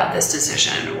feeling about this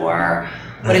decision? Or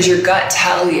what does your gut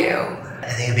tell you?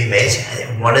 I think it'd be amazing. I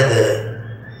think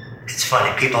it's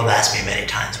funny, people have asked me many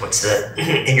times,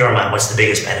 in your mind, what's the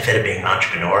biggest benefit of being an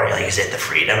entrepreneur? Is it the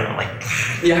freedom? I'm like,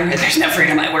 yeah, right, there's no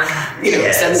freedom at work, 7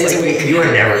 days a week. You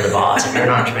are never the boss. If you're an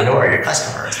entrepreneur, your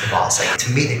customer is the boss.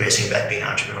 To me, the greatest thing about being an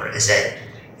entrepreneur is that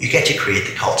you get to create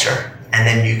the culture, and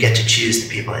then you get to choose the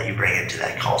people that you bring into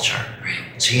that culture.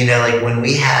 Right. So, when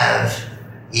we have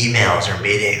emails or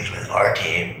meetings with our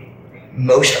team,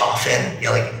 most often,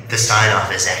 the sign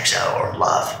off is XO or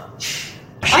love.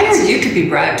 I heard you could be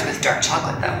bribed with dark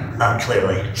chocolate, though.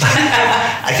 Clearly.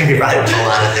 I can be bribed with a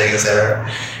lot of things that are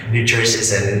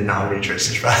nutritious and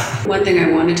non-nutritious. One thing I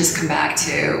want to just come back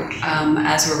to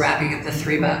as we're wrapping up the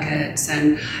 3 buckets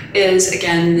is,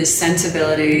 again, this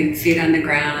sensibility, feet on the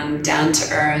ground, down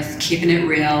to earth, keeping it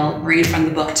real, bringing from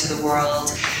the book to the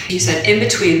world. You said in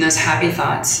between those happy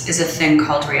thoughts is a thing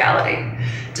called reality.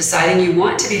 Deciding you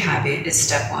want to be happy is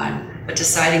step 1. But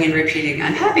deciding and repeating,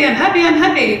 I'm happy, I'm happy, I'm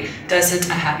happy, doesn't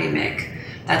a happy make.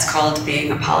 That's called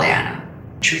being a Pollyanna.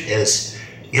 The truth is,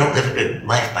 you don't live a good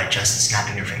life by just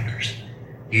snapping your fingers.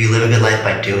 You live a good life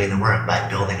by doing the work, by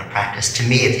building a practice. To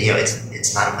me,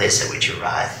 it's not a place at which you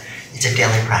arrive. It's a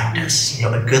daily practice.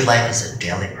 A good life is a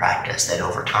daily practice that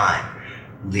over time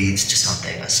leads to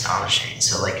something astonishing.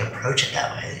 So approach it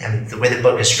that way. And the way the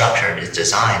book is structured is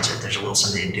designed so that there's a little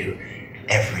something to do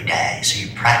every day. So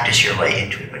you practice your way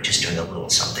into it by just doing a little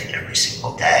something every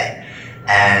single day,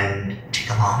 and take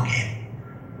a long game.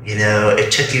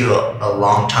 It took you a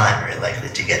long time, very likely,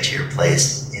 to get to your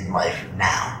place in life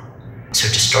now. So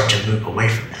to start to move away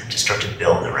from that, to start to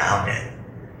build around it,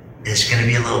 is going to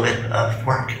be a little bit of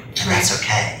work, and that's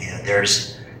okay.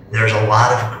 There's a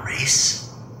lot of grace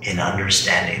in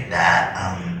understanding that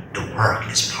the work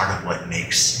is part of what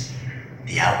makes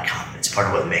the outcome. It's part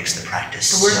of what makes the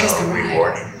practice the work so is the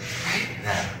rewarding. Right?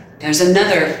 Yeah. There's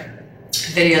another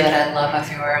video that I love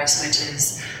of yours, which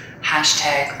is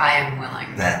 #I am willing,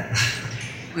 Yeah.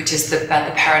 which is about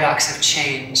the paradox of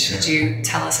change. Would you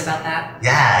tell us about that?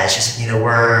 Yeah, it's just, we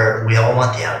all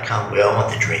want the outcome. We all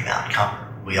want the dream outcome.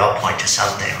 We all point to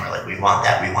something. We're we want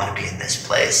that. We want to be in this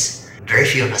place. Very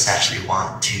few of us actually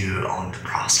want to own the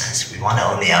process. We want to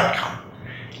own the outcome.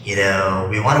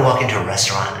 We want to walk into a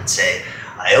restaurant and say,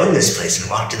 I own this place, and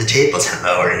walk to the tables.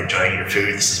 Hello, we're enjoying your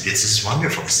food. This is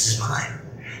wonderful. This is mine.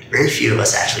 Very few of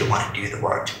us actually want to do the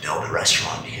work to build a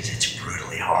restaurant because it's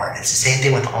brutally hard. It's the same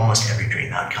thing with almost every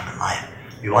dream outcome in life.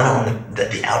 We want to own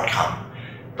the outcome,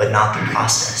 but not the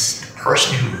process. The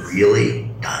person who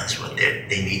really does what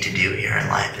they need to do here in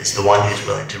life is the one who's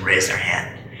willing to raise their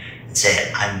hand and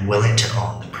say, I'm willing to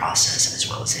own the process as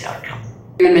well as the outcome.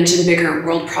 You mentioned bigger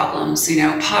world problems,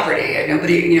 poverty.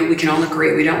 Nobody, we can all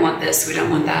agree we don't want this, we don't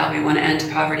want that, we want to end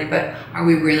poverty, but are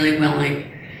we really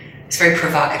willing it's very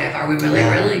provocative. Are we really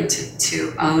willing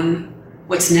to own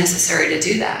what's necessary to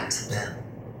do that? Yeah.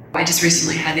 I just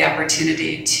recently had the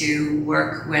opportunity to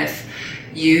work with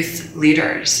youth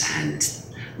leaders and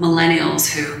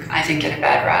millennials who I think get a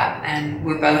bad rap, and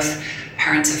we're both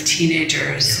parents of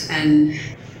teenagers. And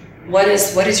what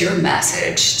is your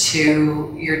message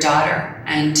to your daughter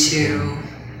and to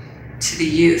the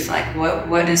youth? Like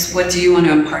what do you want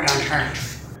to impart on her?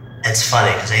 It's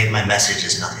funny because my message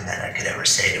is nothing that I could ever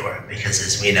say to her, because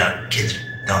as we know, kids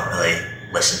don't really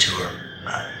listen to or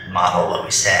model what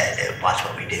we say. They watch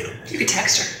what we do. You could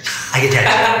text her. I can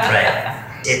text her,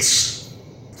 right? It's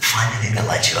find the thing that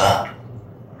lights you up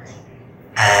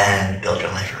and build your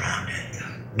life around it.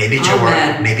 Maybe it's your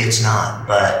work, maybe it's not,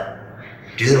 but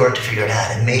do the work to figure it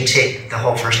out. It may take the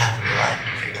whole first half of your life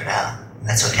to figure it out, and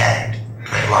that's okay.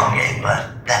 Play a long game,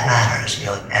 but that matters. You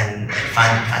know, and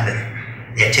find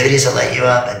the activities that light you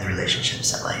up and the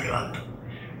relationships that light you up,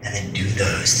 and then do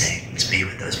those things. Be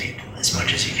with those people as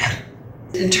much as you can.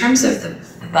 In terms of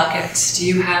the buckets, do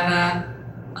you have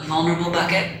a vulnerable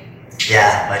bucket?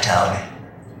 Yeah, vitality,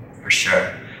 for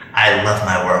sure. I love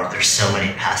my work. There's so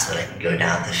many paths that I can go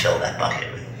down to fill that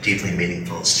bucket with deeply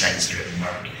meaningful, strengths-driven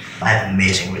work. I have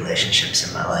amazing relationships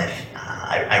in my life.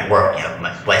 I work, you know,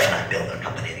 my wife and I build our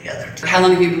company together. How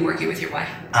long have you been working with your wife?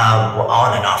 Well,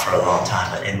 on and off for a long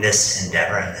time, but in this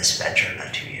endeavor, in this venture,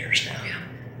 about 2 years now. Yeah,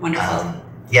 wonderful.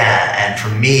 Yeah, and for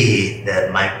me,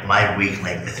 my weak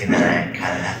link, the thing that I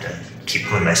kind of have to keep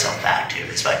pulling myself back to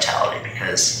is vitality,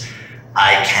 because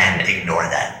I can ignore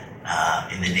that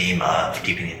in the name of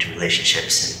deepening into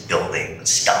relationships and building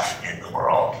stuff in the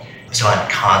world. So I'm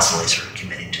constantly sort of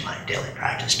committing to my daily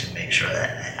practice to make sure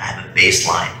that I have a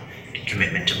baseline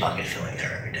commitment to bucket filling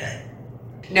there every day.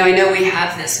 Now, I know we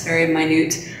have this very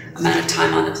minute amount of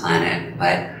time on the planet,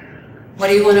 but what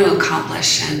do you want to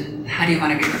accomplish and how do you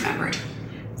want to be remembered?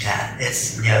 Yeah,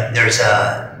 it's, you know,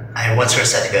 I once sort of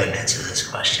set to go and answer this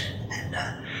question, and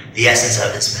the essence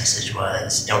of this message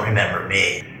was, don't remember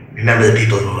me, remember the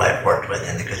people who I've worked with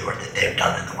and the good work that they've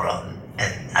done in the world.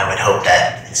 And I would hope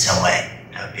that in some way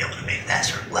I would be able to make that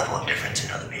sort of level of difference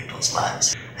in other people's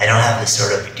lives. I don't have this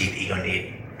sort of deep ego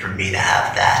need for me to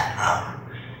have that.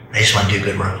 I just want to do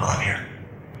good work while I'm here.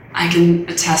 I can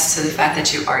attest to the fact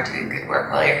that you are doing good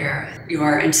work while you're here. You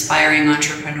are inspiring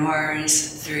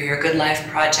entrepreneurs through your Good Life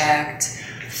project,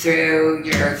 through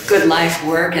your Good Life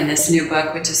work and this new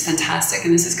book, which is fantastic.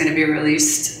 And this is going to be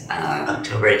released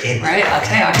October 18th. Right,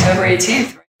 okay, October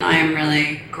 18th. I am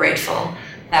really grateful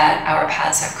that our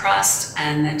paths have crossed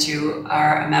and that you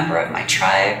are a member of my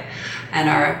tribe and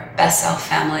our Best Self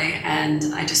family.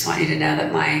 And I just want you to know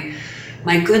that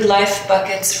my Good Life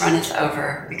buckets runneth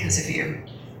over because of you.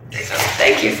 So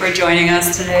thank you for joining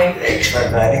us today. Thanks for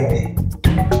inviting me.